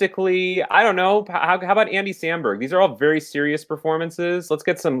realistically, I don't know. How about Andy Samberg? These are all very serious performances. Let's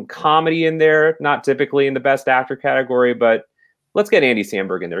get some comedy in there. Not typically in the Best Actor category, but let's get Andy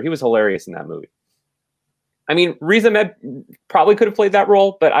Samberg in there. He was hilarious in that movie. I mean, Riz Ahmed probably could have played that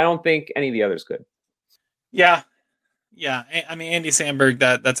role, but I don't think any of the others could. Yeah. I mean, Andy Samberg,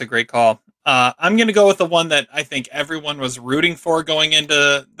 that's a great call. I'm going to go with the one that I think everyone was rooting for going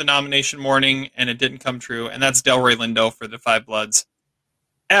into the nomination morning, and it didn't come true, and that's Delroy Lindo for The Five Bloods.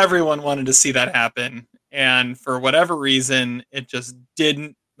 Everyone wanted to see that happen, and for whatever reason, it just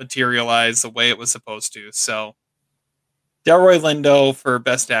didn't materialize the way it was supposed to. So, Delroy Lindo for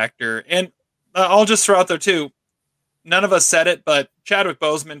Best Actor. And I'll just throw out there, too, none of us said it, but Chadwick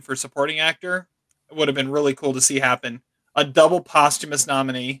Boseman for Supporting Actor would have been really cool to see happen. A double posthumous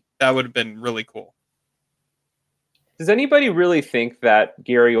nominee, that would have been really cool. Does anybody really think that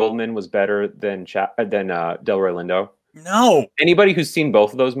Gary Oldman was better than Delroy Lindo? No. Anybody who's seen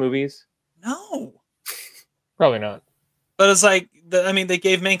both of those movies? No. Probably not. But it's like, they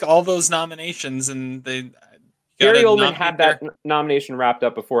gave Mank all those nominations, and they... Gary Oldman had that nomination wrapped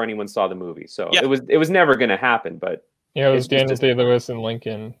up before anyone saw the movie, so yeah. it was never going to happen. But yeah, it was Daniel Day-Lewis and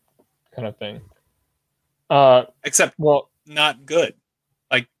Lincoln kind of thing. Except, not good.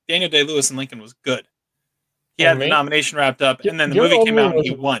 Like, Daniel Day-Lewis and Lincoln was good. He had the nomination wrapped up, and then the movie came out and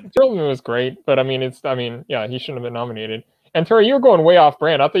he won. Gary Oldman was great, but he shouldn't have been nominated. And Terry, you were going way off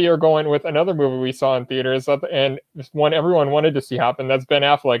brand. I thought you were going with another movie we saw in theaters, and one everyone wanted to see happen. That's Ben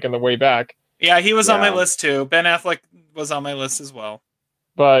Affleck in The Way Back. Yeah, he was on my list too. Ben Affleck was on my list as well.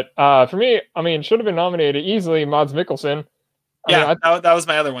 But for me, should have been nominated easily. Mads Mikkelsen. That was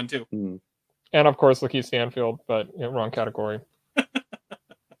my other one too. And of course, Lakeith Stanfield, but wrong category.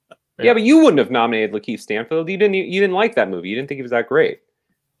 Yeah, but you wouldn't have nominated Lakeith Stanfield. You didn't like that movie. You didn't think he was that great.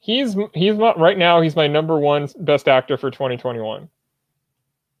 He's not right now. He's my number one Best Actor for 2021.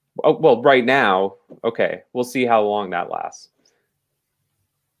 Oh, well, right now, okay. We'll see how long that lasts.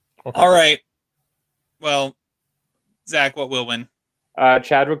 Okay. All right. Well, Zach, what will win?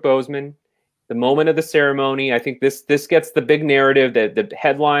 Chadwick Boseman. The moment of the ceremony. I think this gets the big narrative that the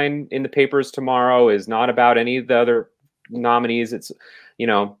headline in the papers tomorrow is not about any of the other nominees. It's,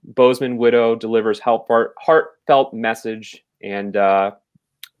 Boseman widow delivers heartfelt message, and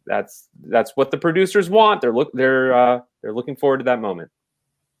that's what the producers want. They're looking forward to that moment.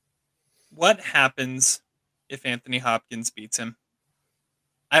 What happens if Anthony Hopkins beats him?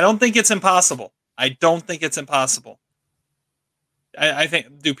 I don't think it's impossible. I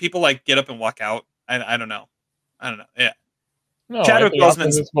think, do people get up and walk out? I don't know. Yeah. No, Chadwick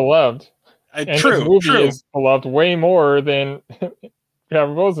Boseman's is beloved. And his movie is beloved way more than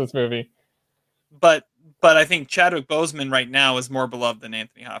Chadwick Boseman's movie. But I think Chadwick Boseman right now is more beloved than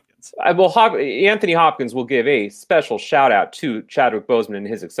Anthony Hopkins. Anthony Hopkins will give a special shout out to Chadwick Boseman in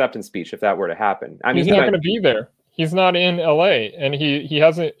his acceptance speech if that were to happen. He's not going to be there. He's not in LA, and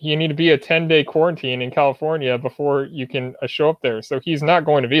you need to be a 10-day quarantine in California before you can show up there. So he's not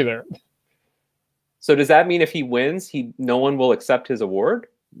going to be there. So does that mean if he wins, no one will accept his award?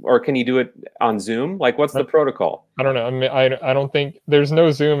 Or can he do it on Zoom? What's the protocol? I don't know. I don't think there's no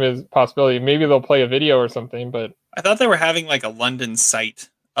Zoom as possibility. Maybe they'll play a video or something, but I thought they were having a London site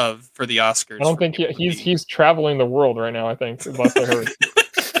for the Oscars. I don't think he's traveling the world right now, I think, unless I heard.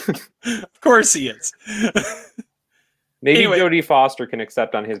 Of course he is. Maybe Jodie Foster can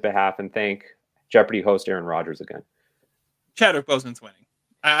accept on his behalf and thank Jeopardy host Aaron Rodgers again. Chadwick Boseman's winning.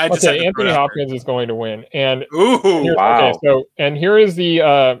 I just had to throw Anthony it out Hopkins is going to win, and there. Ooh, Wow. Okay, so and here is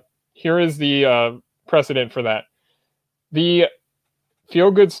the precedent for that. The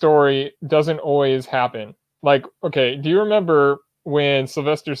feel good story doesn't always happen. Like, okay, do you remember when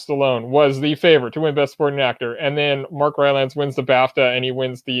Sylvester Stallone was the favorite to win Best Supporting Actor, and then Mark Rylance wins the BAFTA and he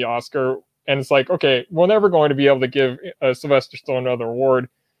wins the Oscar, and it's like, okay, we're never going to be able to give Sylvester Stallone another award.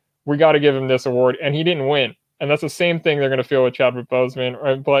 We got to give him this award, and he didn't win. And that's the same thing they're going to feel with Chadwick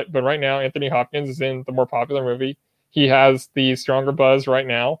Boseman. But right now, Anthony Hopkins is in the more popular movie. He has the stronger buzz right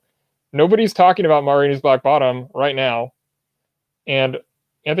now. Nobody's talking about Ma Rainey's Black Bottom right now, and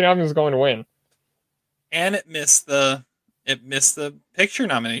Anthony Hopkins is going to win. and it missed the picture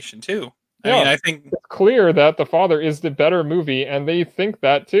nomination too. Yeah. I mean, I think It's clear that The Father is the better movie, and they think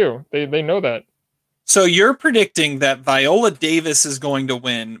that too. They know that. so. You're predicting that Viola Davis is going to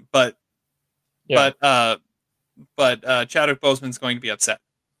win, but Yeah. Chadwick Boseman's going to be upset.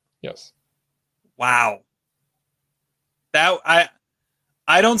 Yes. Wow. That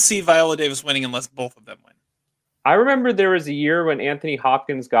I don't see Viola Davis winning unless both of them win. I remember there was a year when Anthony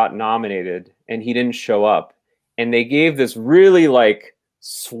Hopkins got nominated and he didn't show up, and they gave this really like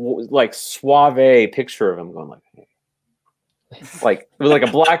suave picture of him going like, hey. Like it was like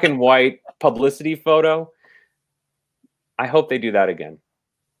a black and white publicity photo. I hope they do that again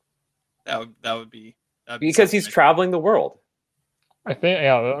That would be because he's something. traveling the world. I think.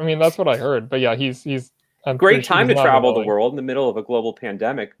 Yeah. I mean, that's what I heard. But yeah, he's. I'm Great pretty sure time he's to not travel the enrolling. world in the middle of a global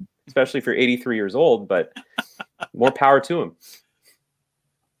pandemic, especially if you're 83 years old. But more power to him.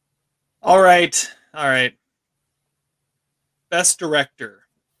 All right. Best Director.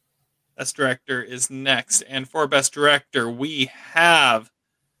 Best Director is next. And for Best Director, we have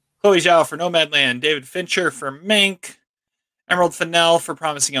Chloe Zhao for Nomadland, David Fincher for Mank, Emerald Fennell for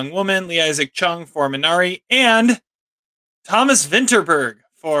Promising Young Woman, Lee Isaac Chung for Minari, and Thomas Vinterberg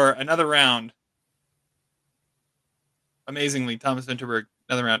for Another Round. Amazingly, Thomas Vinterberg,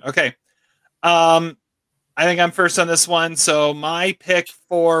 Another Round. Okay. I think I'm first on this one. So my pick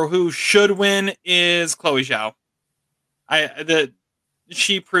for who should win is Chloe Zhao.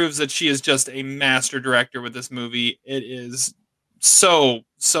 She proves that she is just a master director with this movie. It is so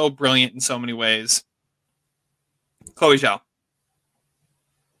brilliant in so many ways. Chloe Zhao.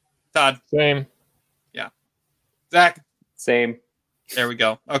 Todd. Same. Yeah. Zach. Same. There we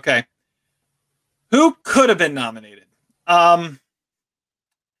go. Okay. Who could have been nominated? I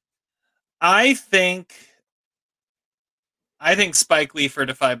think Spike Lee for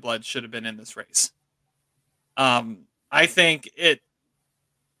Defy Blood should have been in this race. I think it's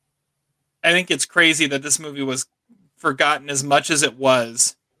crazy that this movie was forgotten as much as it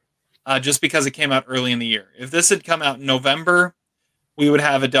was, just because it came out early in the year. If this had come out in November, we would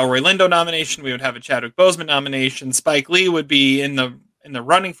have a Delroy Lindo nomination. We would have a Chadwick Boseman nomination. Spike Lee would be in the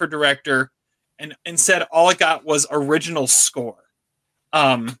running for director, and instead, all it got was original score.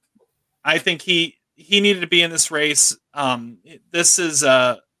 I think he needed to be in this race. This is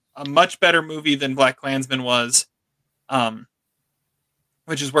a much better movie than BlacKkKlansman was,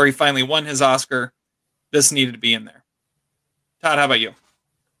 which is where he finally won his Oscar. This needed to be in there. Todd, how about you?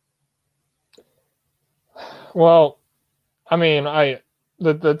 Well, I mean,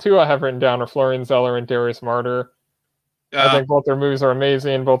 the two I have written down are Florian Zeller and Darius Martyr. I think both their movies are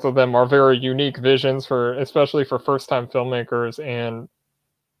amazing. Both of them are very unique visions especially for first-time filmmakers. And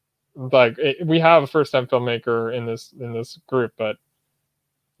we have a first-time filmmaker in this group, but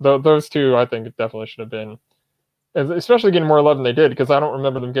those two, I think, definitely should have been, especially getting more love than they did, because I don't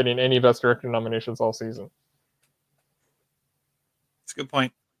remember them getting any Best Director nominations all season. That's a good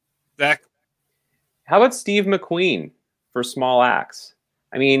point. Zach? How about Steve McQueen for Small Axe?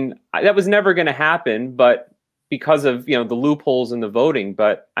 I mean, that was never going to happen, but because of the loopholes in the voting.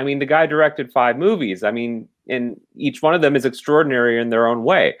 But I mean, the guy directed 5 movies. I mean, and each one of them is extraordinary in their own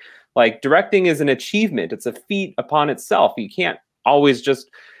way. Like, directing is an achievement. It's a feat upon itself. You can't always just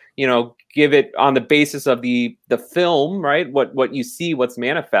give it on the basis of the film, right? What you see, what's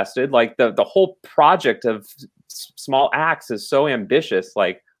manifested. Like the whole project of Small Axe is so ambitious.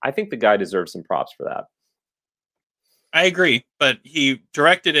 Like, I think the guy deserves some props for that. I agree, but he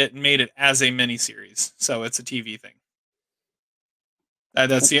directed it and made it as a miniseries, so it's a TV thing.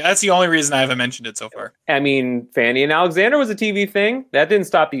 That's the only reason I haven't mentioned it so far. I mean, Fanny and Alexander was a TV thing. That didn't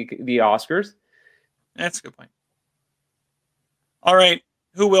stop the Oscars. That's a good point. All right,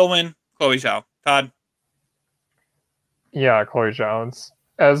 who will win? Chloe Zhao. Todd? Yeah, Chloe Zhao. It's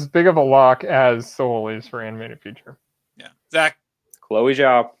as big of a lock as Soul is for animated feature. Yeah. Zach? Chloe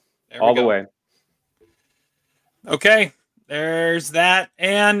Zhao. All the way. Okay, there's that.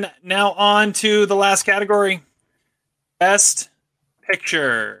 And now on to the last category. Best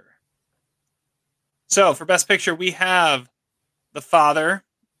Picture. So for Best Picture, we have The Father,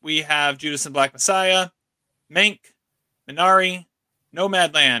 we have Judas and Black Messiah, Mank, Minari,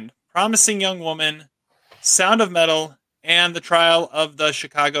 Nomadland, Promising Young Woman, Sound of Metal, and The Trial of the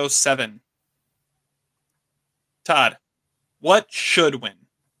Chicago 7. Todd, what should win?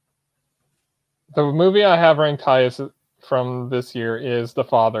 The movie I have ranked highest from this year is The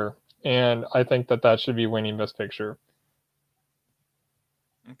Father, and I think that should be winning Best Picture.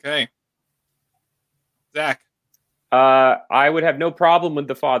 Okay. Zach. I would have no problem with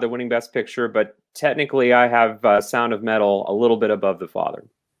The Father winning Best Picture, but technically I have Sound of Metal a little bit above The Father.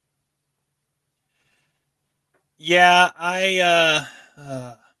 Yeah,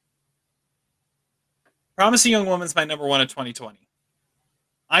 Promising Young Woman's my number one of 2020.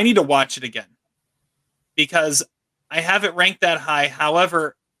 I need to watch it again because I have it ranked that high.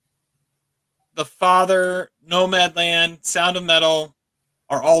 However, The Father, Nomadland, Sound of Metal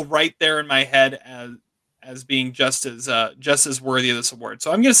are all right there in my head as being just as worthy of this award.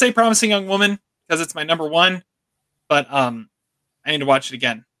 So I'm going to say Promising Young Woman because it's my number one, but I need to watch it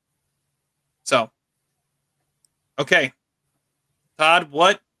again. So, okay, Todd,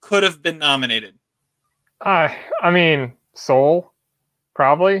 what could have been nominated? I mean, Soul,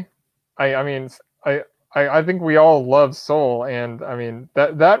 probably. I think we all love Soul, and I mean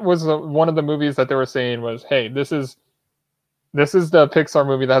that was one of the movies that they were saying was, hey, this is the Pixar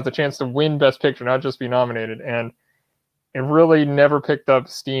movie that has a chance to win Best Picture, not just be nominated. And it really never picked up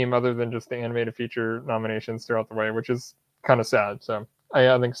steam other than just the animated feature nominations throughout the way, which is kind of sad. So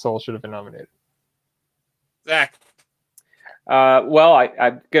I think Soul should have been nominated. Zach. Well,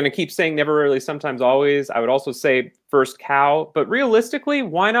 I'm going to keep saying never really, sometimes always. I would also say First Cow, but realistically,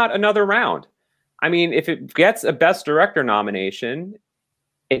 why not Another Round? I mean, if it gets a Best Director nomination,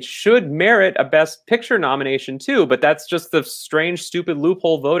 it should merit a Best Picture nomination too, but that's just the strange, stupid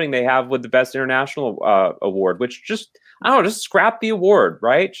loophole voting they have with the Best International award, which just, I don't know, just scrap the award,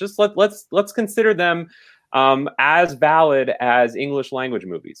 right? Just let's consider them as valid as English language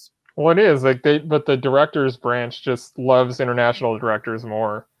movies. Well, it is but the directors branch just loves international directors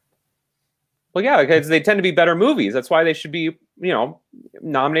more. Well, yeah, because they tend to be better movies. That's why they should be,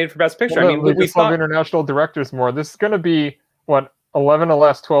 nominated for Best Picture. Well, I mean, we love international directors more. This is going to be 11 of the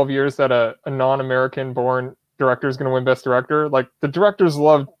last 12 years that a non-American born director is going to win Best Director. Like the directors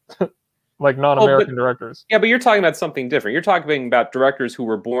love non-American directors. Yeah, but you're talking about something different. You're talking about directors who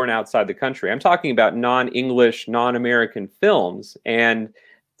were born outside the country. I'm talking about non-English, non-American films. And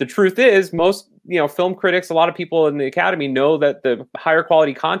the truth is, most film critics, a lot of people in the Academy know that the higher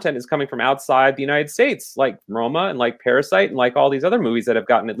quality content is coming from outside the United States, like Roma and like Parasite and like all these other movies that have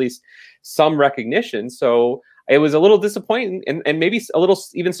gotten at least some recognition. So it was a little disappointing and maybe a little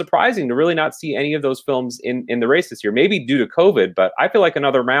even surprising to really not see any of those films in the race this year, maybe due to COVID. But I feel like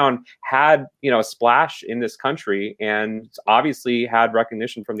Another Round had, a splash in this country and obviously had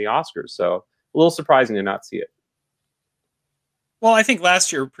recognition from the Oscars. So a little surprising to not see it. Well, I think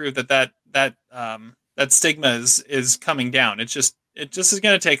last year proved that stigma is coming down. It just is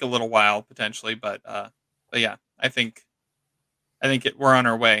going to take a little while potentially, but yeah, I think we're on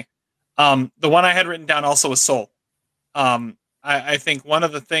our way. The one I had written down also was Soul. I think one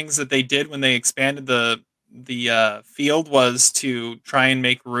of the things that they did when they expanded the field was to try and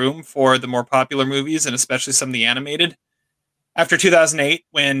make room for the more popular movies and especially some of the animated. After 2008,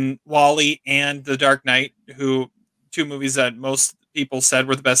 when WALL-E and The Dark Knight, two movies that most people said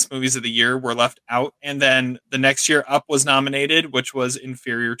were the best movies of the year, were left out. And then the next year Up was nominated, which was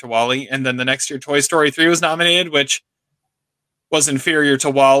inferior to WALL-E. And then the next year Toy Story 3 was nominated, which was inferior to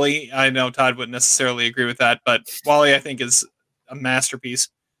WALL-E. I know Todd wouldn't necessarily agree with that, but WALL-E I think is a masterpiece.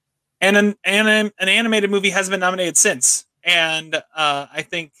 And an animated movie hasn't been nominated since. And I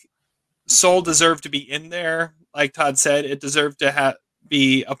think Soul deserved to be in there. Like Todd said, it deserved to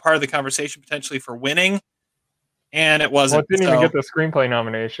be a part of the conversation potentially for winning. And it wasn't. Well, it didn't even get the screenplay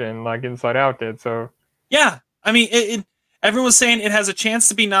nomination like Inside Out did. So yeah, I mean, everyone's saying it has a chance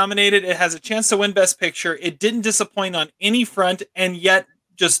to be nominated. It has a chance to win Best Picture. It didn't disappoint on any front, and yet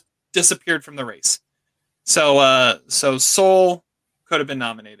just disappeared from the race. So Soul could have been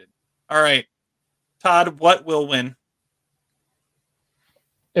nominated. All right, Todd, what will win?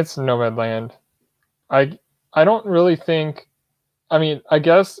 It's Nomadland. I don't really think. I mean, I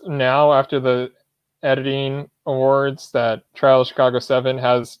guess now after the editing awards that Trial of Chicago 7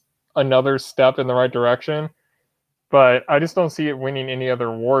 has another step in the right direction, but I just don't see it winning any other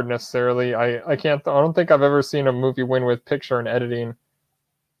award necessarily. I don't think I've ever seen a movie win with picture and editing,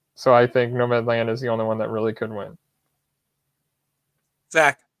 so I think Nomadland is the only one that really could win.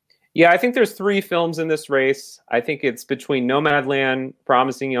 Zach. Yeah, I think there's 3 films in this race. I think it's between Nomadland,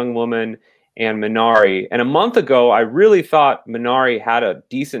 Promising Young Woman, and Minari. And a month ago, I really thought Minari had a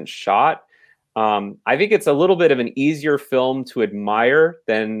decent shot. I think it's a little bit of an easier film to admire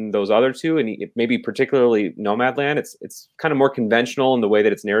than those other two, and maybe particularly Nomadland. It's kind of more conventional in the way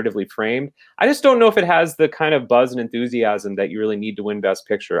that it's narratively framed. I just don't know if it has the kind of buzz and enthusiasm that you really need to win Best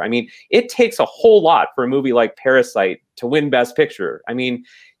Picture. I mean, it takes a whole lot for a movie like Parasite to win Best Picture. I mean,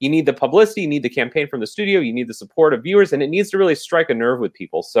 you need the publicity, you need the campaign from the studio, you need the support of viewers, and it needs to really strike a nerve with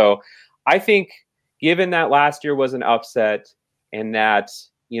people. So I think given that last year was an upset and that,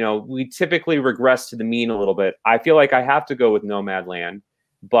 we typically regress to the mean a little bit, I feel like I have to go with Nomadland.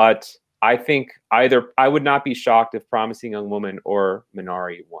 But I think I would not be shocked if Promising Young Woman or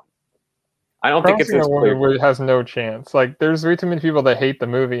Minari won. I don't think it's Promising Young Woman has no chance. Like, there's way too many people that hate the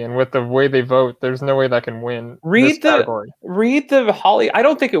movie, and with the way they vote, there's no way that can win this category. Read the I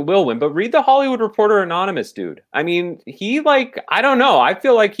don't think it will win, but read the Hollywood Reporter Anonymous dude. I mean, he I don't know. I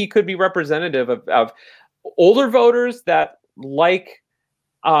feel like he could be representative of older voters that like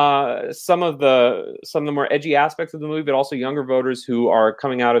some of the more edgy aspects of the movie, but also younger voters who are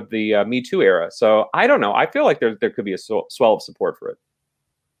coming out of the Me Too era. So I don't know. I feel like there could be a swell of support for it.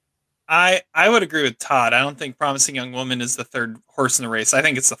 I would agree with Todd. I don't think Promising Young Woman is the third horse in the race. I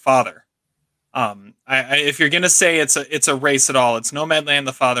think it's The Father. If you're gonna say it's a race at all, it's Nomadland,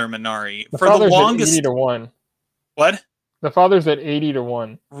 The Father, and Minari. For the longest, 80-1. What? The Father's at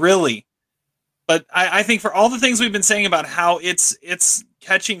 80-1. Really? But I think for all the things we've been saying about how it's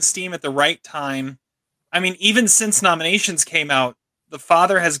catching steam at the right time, I mean, even since nominations came out, The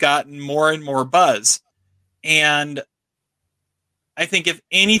Father has gotten more and more buzz. And I think if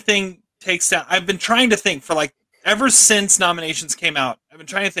anything takes down, I've been trying to think for ever since nominations came out, I've been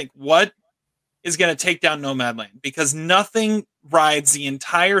trying to think what is going to take down Nomadland, because nothing rides the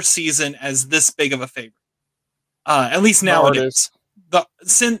entire season as this big of a favorite. At least nowadays.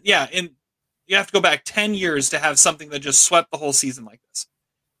 You have to go back 10 years to have something that just swept the whole season like this.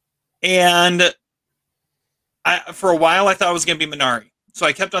 And for a while, I thought it was going to be Minari. So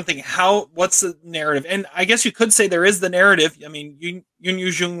I kept on thinking, what's the narrative? And I guess you could say there is the narrative. I mean, Yoon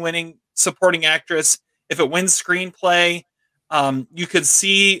Yoo-jung winning supporting actress. If it wins screenplay, you could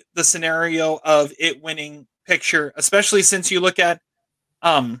see the scenario of it winning picture, especially since you look at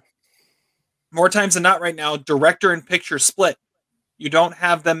more times than not right now, director and picture split. You don't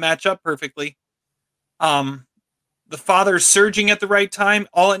have them match up perfectly. The Father's surging at the right time.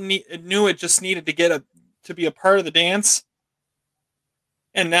 All it knew it just needed to get to be a part of the dance.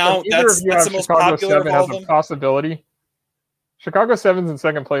 And now that's the most popular of all of them. Possibility. Chicago 7's in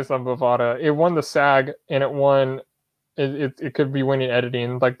second place on Bovada. It won the SAG, and it won. It could be winning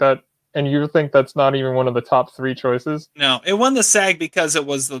editing like that. And you think that's not even one of the top 3 choices? No, it won the SAG because it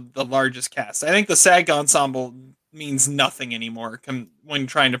was the largest cast. I think the SAG ensemble means nothing anymore when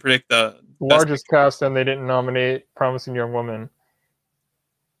trying to predict the largest cast, and they didn't nominate Promising Young Woman.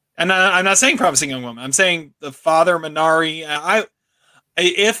 And I'm not saying Promising Young Woman. I'm saying The Father, Minari.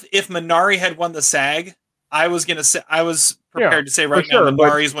 If Minari had won the SAG, I was prepared to say now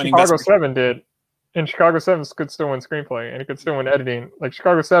Minari's winning. Chicago 7 did, and Chicago 7 could still win screenplay, and it could still win editing. Like,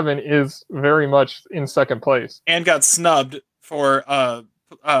 Chicago 7 is very much in second place, and got snubbed for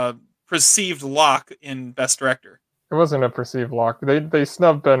perceived lock in Best Director. It wasn't a perceived lock. They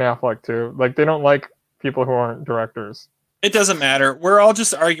snubbed Ben Affleck too. Like, they don't like people who aren't directors. It doesn't matter. We're all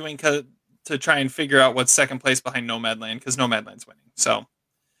just arguing to try and figure out what's second place behind Nomadland, because Nomadland's winning. So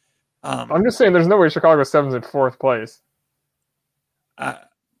I'm just saying there's no way Chicago 7's in fourth place.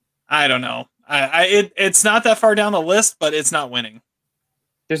 I don't know. It's not that far down the list, but it's not winning.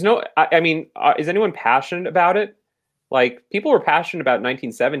 There's no. I mean, is anyone passionate about it? Like, people were passionate about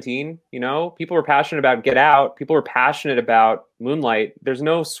 1917, people were passionate about Get Out. People were passionate about Moonlight. There's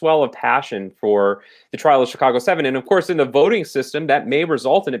no swell of passion for The Trial of Chicago 7. And of course, in the voting system, that may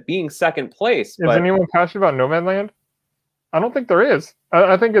result in it being second place. Is anyone passionate about Nomadland? I don't think there is.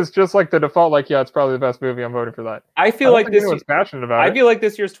 I think it's just like the default, it's probably the best movie. I'm voting for that. I feel like anyone's passionate about it. I feel like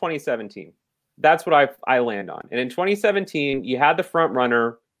this year's 2017. That's what I land on. And in 2017, you had the front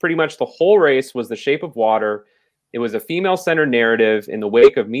runner. Pretty much the whole race was The Shape of Water. It was a female-centered narrative in the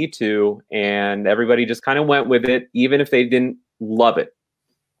wake of Me Too, and everybody just kind of went with it, even if they didn't love it.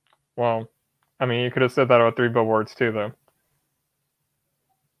 Well, I mean, you could have said that about 3 Billboards too, though.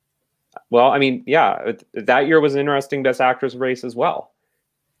 Well, I mean, yeah, that year was an interesting Best Actress race as well.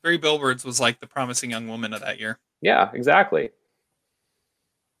 3 Billboards was like the Promising Young Woman of that year. Yeah, exactly.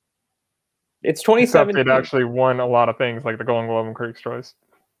 It's 2017. It actually won a lot of things, like the Golden Globe and Critics' Choice.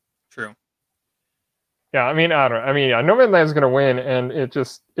 True. Yeah, I mean, I don't. I mean, yeah, Nomadland's going to win, and it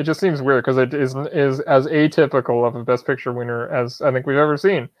just seems weird because it is as atypical of a Best Picture winner as I think we've ever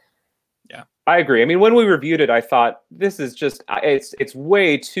seen. I agree. I mean, when we reviewed it, I thought this is just it's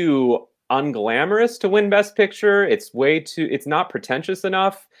way too unglamorous to win Best Picture. It's not pretentious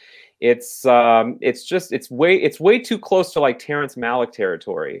enough. It's way too close to like Terrence Malick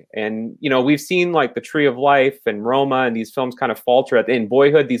territory. And we've seen like The Tree of Life and Roma and these films kind of falter in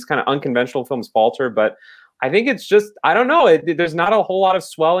Boyhood. These kind of unconventional films falter, but I think it's just, I don't know. There's not a whole lot of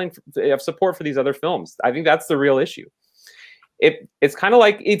swelling of support for these other films. I think that's the real issue. It's kind of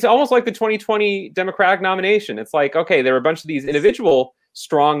like, it's almost like the 2020 Democratic nomination. It's like, okay, there were a bunch of these individual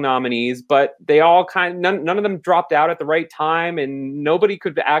strong nominees, but they all none of them dropped out at the right time, and nobody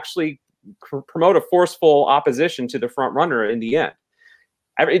could actually promote a forceful opposition to the front runner in the end.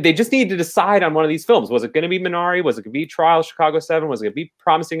 They just need to decide on one of these films. Was it going to be Minari? Was it going to be Trial Chicago 7? Was it going to be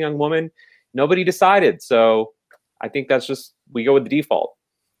Promising Young Woman? Nobody decided. So I think that's just, we go with the default.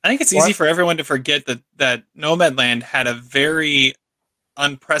 I think it's easy for everyone to forget that Nomadland had a very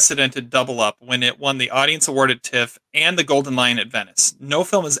unprecedented double up when it won the Audience Award at TIFF and the Golden Lion at Venice. No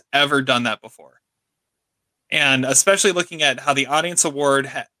film has ever done that before. And especially looking at how the Audience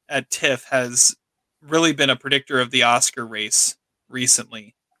Award at TIFF has really been a predictor of the Oscar race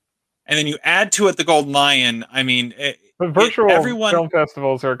recently. And then you add to it the Golden Lion. I mean, but virtual film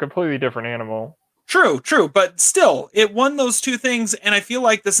festivals are a completely different animal. True, but still, it won those two things, and I feel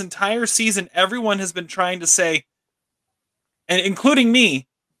like this entire season, everyone has been trying to say, and including me,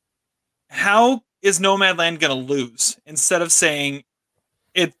 how is Nomadland going to lose? Instead of saying,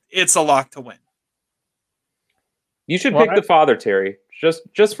 it's a lock to win. You should pick The Father, Terry,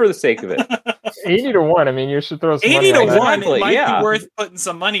 just for the sake of it. 80-1. I mean, you should throw some 80 money to 1. It might yeah. be worth putting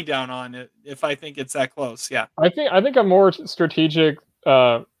some money down on it if I think it's that close. Yeah, I think a more strategic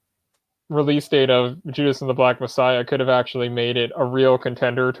release date of Judas and the Black Messiah could have actually made it a real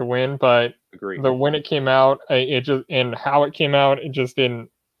contender to win, but when it came out, it just, and how it came out, it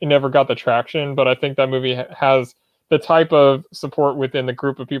never got the traction. But I think that movie has the type of support within the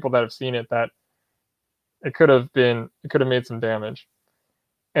group of people that have seen it that it could have made some damage,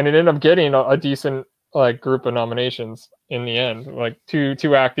 and it ended up getting a decent like group of nominations in the end, like two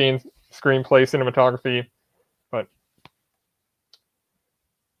acting, screenplay, cinematography. But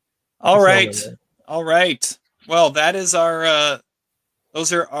all right. Well, that is our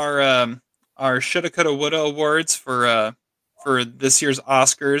those are our shoulda coulda woulda awards for this year's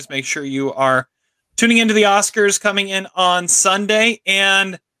Oscars. Make sure you are tuning into the Oscars coming in on Sunday,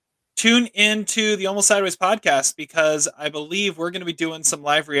 and tune into the Almost Sideways podcast, because I believe we're going to be doing some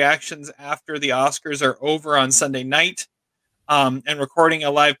live reactions after the Oscars are over on Sunday night, and recording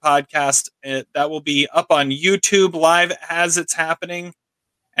a live podcast that will be up on YouTube live as it's happening,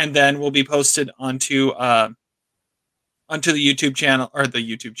 and then will be posted onto the YouTube channel,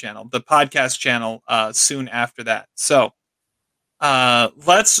 the podcast channel soon after that. So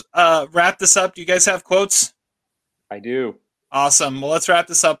let's wrap this up. Do you guys have quotes? I do. Awesome. Well, let's wrap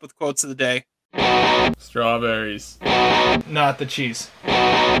this up with quotes of the day. Strawberries. Not the cheese.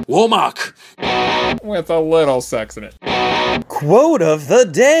 Womack. With a little sex in it. Quote of the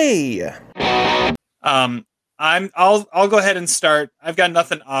day. I'll go ahead and start. I've got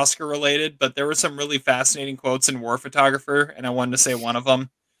nothing Oscar related, but there were some really fascinating quotes in War Photographer, and I wanted to say one of them.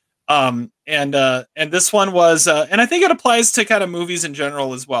 And this one was, and I think it applies to kind of movies in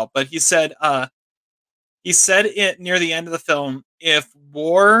general as well. But he said it near the end of the film: if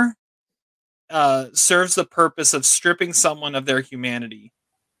war serves the purpose of stripping someone of their humanity,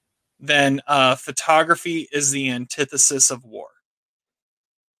 then photography is the antithesis of war.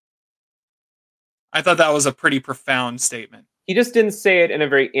 I thought that was a pretty profound statement. He just didn't say it in a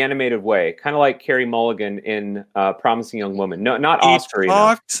very animated way, kind of like Carey Mulligan in Promising Young Woman. No, not Oscar. He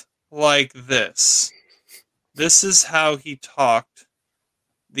talked like this. This is how he talked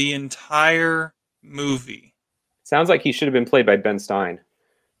the entire movie. Sounds like he should have been played by Ben Stein.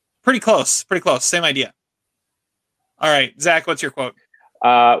 Pretty close. Same idea. All right, Zach, what's your quote?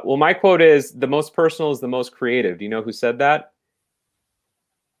 Well, my quote is, "The most personal is the most creative." Do you know who said that?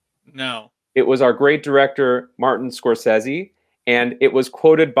 No. It was our great director, Martin Scorsese, and it was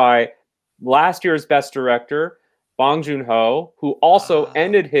quoted by last year's best director, Bong Joon-ho, who also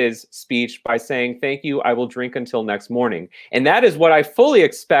ended his speech by saying, "Thank you, I will drink until next morning." And that is what I fully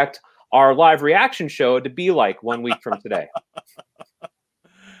expect our live reaction show to be like 1 week from today.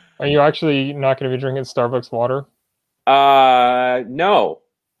 Are you actually not going to be drinking Starbucks water? No.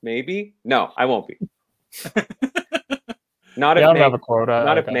 Maybe? No, I won't be. Not if I don't have a quote.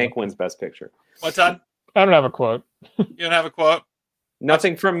 Not if Mank wins Best Picture. What's that? I don't have a quote. You don't have a quote?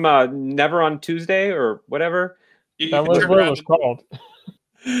 Nothing from Never on Tuesday or whatever. That was what it was called.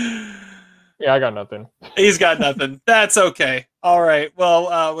 Yeah, I got nothing. He's got nothing. That's okay. All right.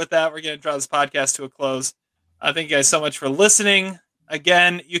 Well, with that, we're going to draw this podcast to a close. Thank you guys so much for listening.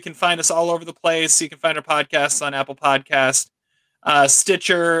 Again, you can find us all over the place. You can find our podcasts on Apple Podcast,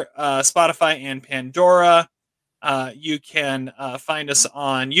 Stitcher, Spotify, and Pandora. You can find us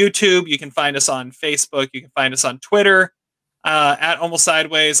on YouTube. You can find us on Facebook. You can find us on Twitter at Almost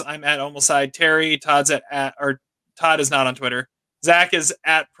Sideways. I'm at Almost Side Terry. Todd is not on Twitter. Zach is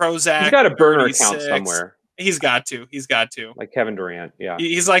at Prozac. He's got a burner 36. account somewhere. He's got to. Like Kevin Durant. Yeah.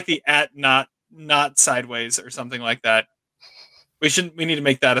 He's like the at not Sideways or something like that. We need to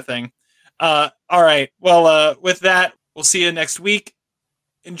make that a thing. All right. Well, with that, we'll see you next week.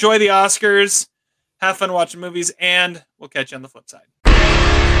 Enjoy the Oscars. Have fun watching movies, and we'll catch you on the flip side.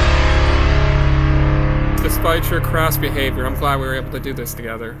 Despite your crass behavior, I'm glad we were able to do this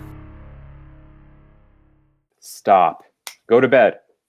together. Stop. Go to bed.